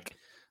to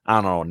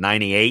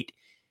 98.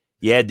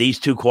 You add these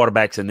 2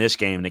 quarterbacks in this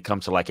game, and it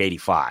comes to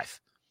 85.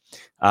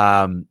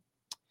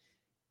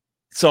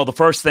 So the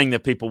first thing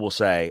that people will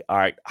say, all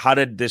right, how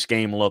did this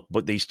game look,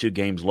 but these 2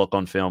 games look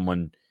on film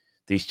when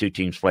these 2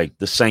 teams played?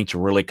 The Saints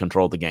really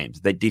controlled the games.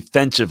 They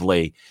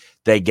defensively,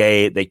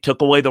 they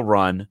took away the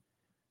run,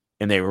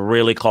 and they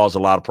really caused a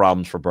lot of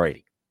problems for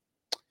Brady.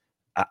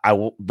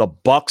 the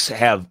Bucs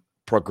have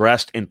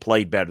progressed and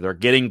played better. They're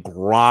getting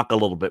Gronk a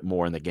little bit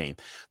more in the game.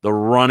 The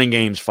running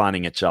game's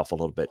finding itself a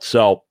little bit.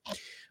 So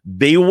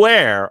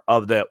beware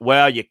of the,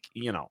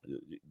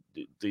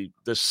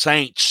 the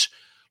Saints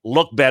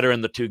look better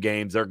in the two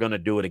games. They're going to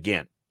do it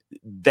again.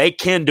 They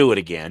can do it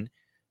again,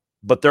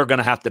 but they're going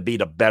to have to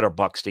beat a better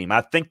Bucs team.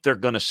 I think they're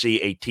going to see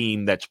a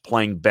team that's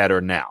playing better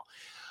now.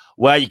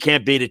 Well, you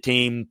can't beat a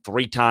team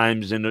 3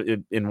 times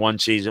in one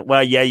season.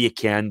 Well, yeah, you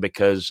can,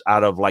 because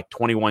out of like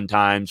 21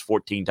 times,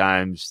 14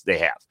 times they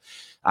have.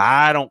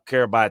 I don't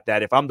care about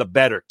that. If I'm the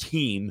better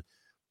team,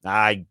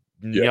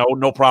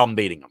 no problem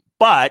beating them.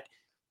 But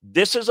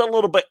this is a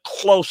little bit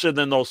closer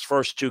than those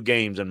first 2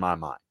 games in my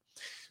mind.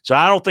 So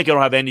I don't think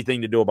it'll have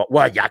anything to do about,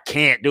 I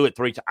can't do it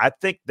 3 times. I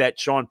think that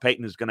Sean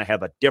Payton is going to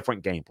have a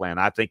different game plan.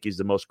 I think he's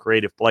the most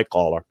creative play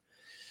caller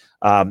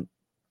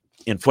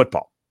in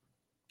football.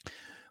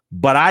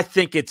 But I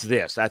think it's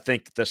this. I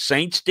think the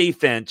Saints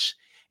defense,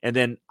 and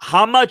then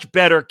how much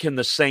better can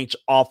the Saints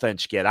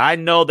offense get? I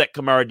know that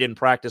Kamara didn't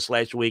practice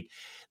last week.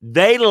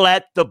 They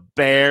let the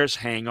Bears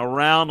hang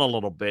around a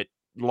little bit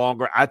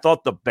longer. I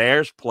thought the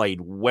Bears played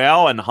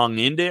well and hung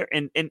in there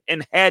and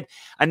had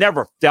 – I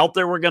never felt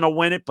they were going to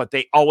win it, but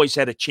they always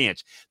had a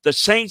chance. The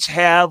Saints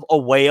have a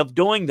way of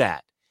doing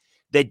that.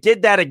 They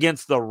did that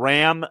against the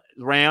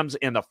Rams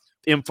in the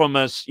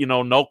infamous,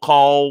 no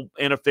call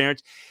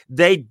interference.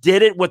 They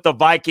did it with the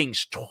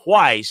Vikings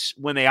twice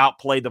when they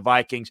outplayed the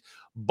Vikings,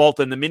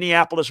 both in the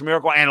Minneapolis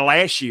Miracle and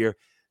last year.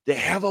 They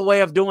have a way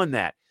of doing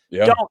that.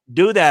 Yeah. Don't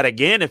do that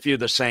again if you're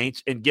the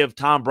Saints and give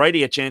Tom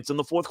Brady a chance in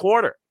the fourth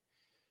quarter.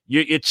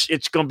 It's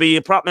going to be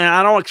a problem.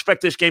 I don't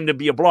expect this game to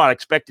be a blowout. I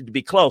expect it to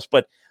be close,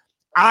 but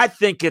I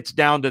think it's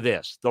down to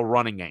this, the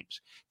running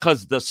games,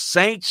 because the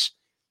Saints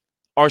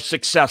are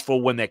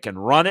successful when they can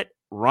run it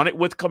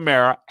with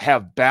Kamara,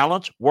 have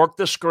balance, work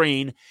the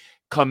screen.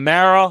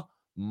 Kamara,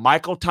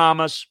 Michael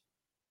Thomas,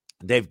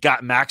 they've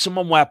got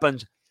maximum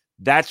weapons.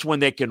 That's when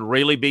they can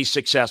really be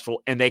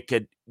successful, and they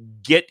could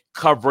get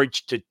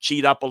coverage to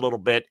cheat up a little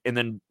bit, and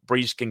then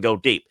Breeze can go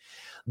deep.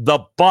 The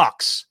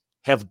Bucs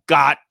have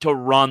got to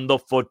run the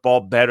football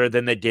better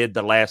than they did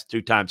the last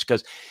 2 times,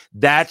 because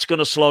that's going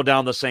to slow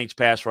down the Saints'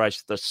 pass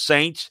rush. The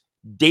Saints'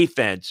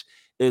 defense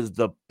is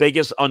the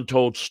biggest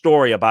untold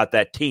story about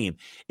that team.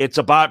 It's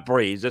about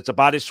Breeze. It's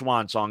about his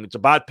swan song. It's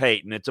about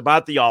Peyton. It's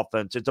about the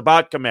offense. It's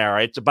about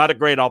Kamara. It's about a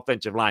great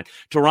offensive line.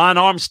 Teron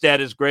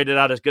Armstead is graded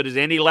out as good as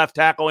any left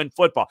tackle in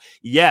football.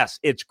 Yes,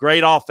 it's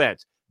great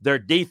offense. Their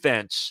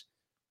defense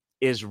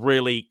is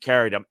really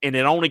carried them, and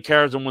it only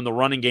carries them when the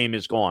running game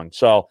is going.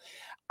 So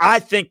I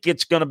think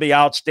it's going to be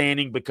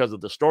outstanding because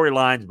of the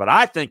storylines, but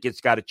I think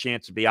it's got a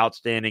chance to be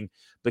outstanding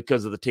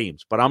because of the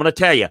teams. But I'm going to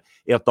tell you,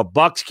 if the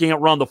Bucs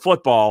can't run the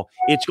football,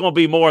 it's going to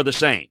be more of the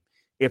same.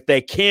 If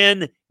they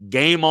can,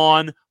 game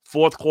on,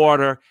 fourth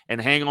quarter, and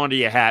hang on to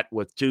your hat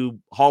with 2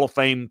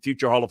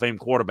 future Hall of Fame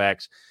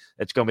quarterbacks,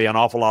 it's going to be an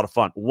awful lot of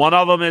fun. One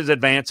of them is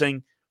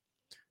advancing.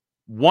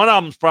 One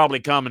of them's probably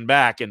coming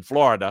back in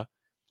Florida,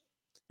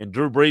 and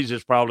Drew Brees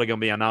is probably going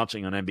to be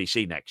announcing on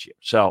NBC next year.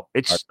 So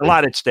it's a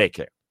lot at stake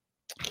there.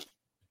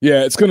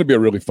 Yeah, it's going to be a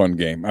really fun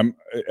game. I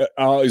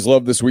always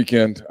love this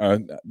weekend.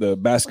 The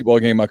basketball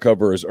game I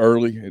cover is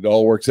early. It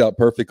all works out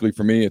perfectly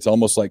for me. It's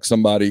almost like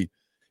somebody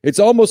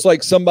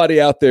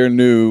out there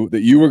knew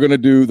that you were going to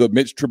do the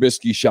Mitch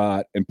Trubisky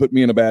shot and put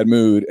me in a bad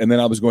mood, and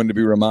then I was going to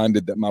be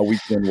reminded that my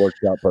weekend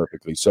worked out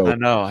perfectly. So I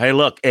know. Hey,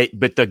 look,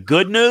 but the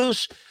good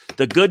news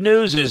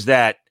is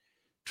that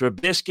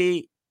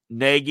Trubisky,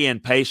 Nagy,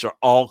 and Pace are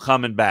all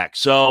coming back.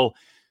 So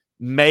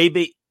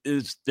maybe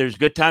there's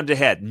good times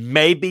ahead.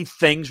 Maybe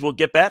things will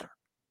get better.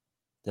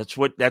 That's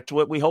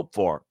what we hope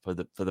for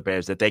the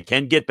Bears, that they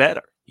can get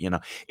better.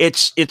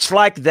 It's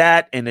like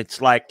that, and it's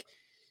like,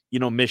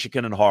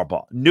 Michigan and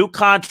Harbaugh. New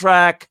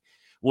contract,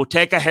 we'll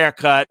take a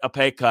haircut, a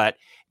pay cut,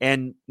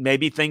 and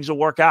maybe things will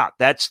work out.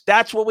 That's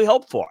what we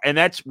hope for,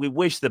 and we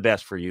wish the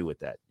best for you with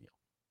that.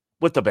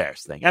 With the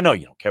Bears thing. I know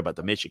you don't care about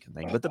the Michigan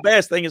thing, but the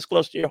Bears thing is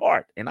close to your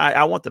heart, and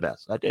I want the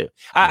best. I do.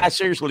 I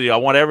seriously do. I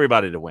want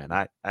everybody to win.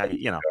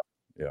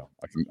 Yeah,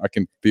 I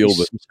can feel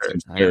the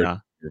sincerity in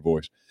your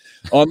voice.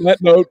 On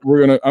that note,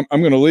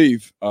 I'm gonna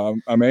leave.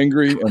 I'm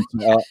angry, and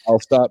I'll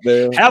stop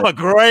there. Have a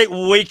great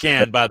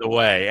weekend, by the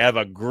way. Have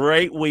a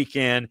great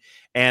weekend,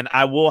 and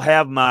I will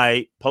have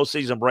my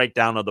postseason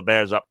breakdown of the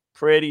Bears up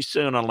pretty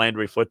soon on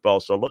Landry Football.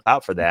 So look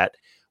out for that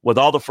with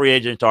all the free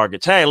agent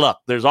targets. Hey, look,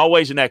 there's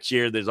always next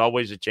year. There's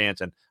always a chance,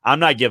 and I'm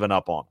not giving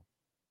up on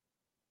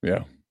them.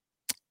 Yeah,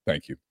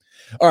 thank you.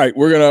 All right,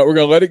 we're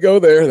gonna let it go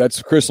there.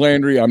 That's Chris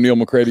Landry. I'm Neil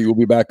McCready. We'll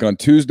be back on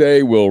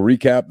Tuesday. We'll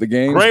recap the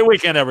game. Great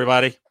weekend,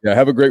 everybody. Yeah,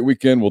 have a great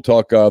weekend. We'll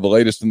talk the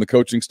latest in the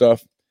coaching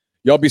stuff.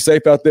 Y'all be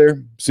safe out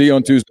there. See you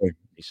on Tuesday.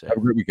 Have a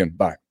great weekend.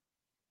 Bye.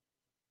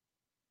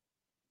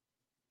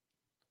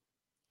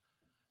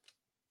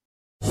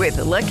 With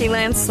the Lucky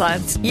Land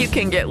Slots, you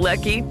can get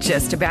lucky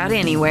just about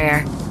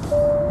anywhere.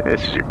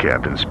 This is your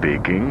captain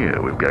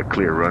speaking. We've got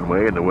clear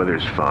runway and the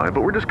weather's fine,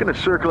 but we're just going to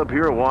circle up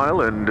here a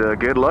while and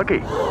get lucky.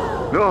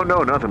 No,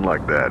 nothing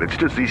like that. It's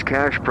just these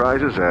cash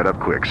prizes add up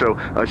quick. So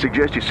I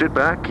suggest you sit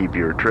back, keep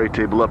your tray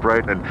table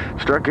upright, and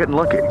start getting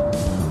lucky.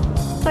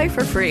 Play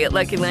for free at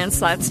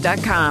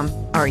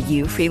LuckyLandSlots.com. Are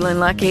you feeling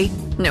lucky?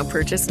 No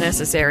purchase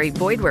necessary.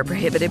 Void where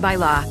prohibited by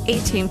law.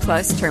 18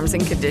 plus terms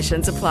and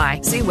conditions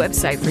apply. See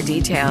website for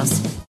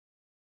details.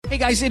 Hey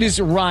guys, it is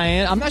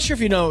Ryan. I'm not sure if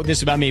you know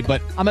this about me, but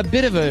I'm a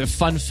bit of a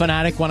fun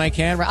fanatic when I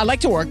can. I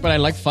like to work, but I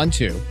like fun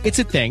too. It's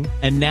a thing.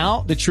 And now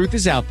the truth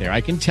is out there.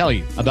 I can tell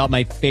you about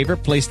my favorite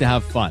place to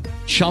have fun.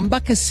 Chumba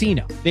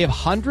Casino. They have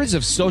hundreds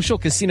of social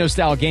casino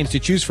style games to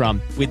choose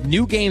from with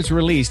new games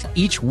released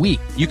each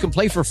week. You can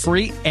play for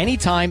free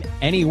anytime,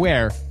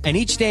 anywhere. And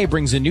each day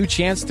brings a new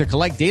chance to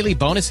collect daily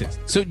bonuses.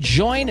 So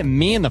join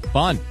me in the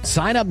fun.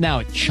 Sign up now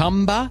at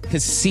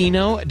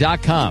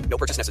ChumbaCasino.com. No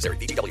purchase necessary.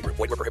 VGW Group.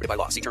 Void where prohibited by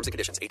law. See terms and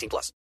conditions. 18 plus.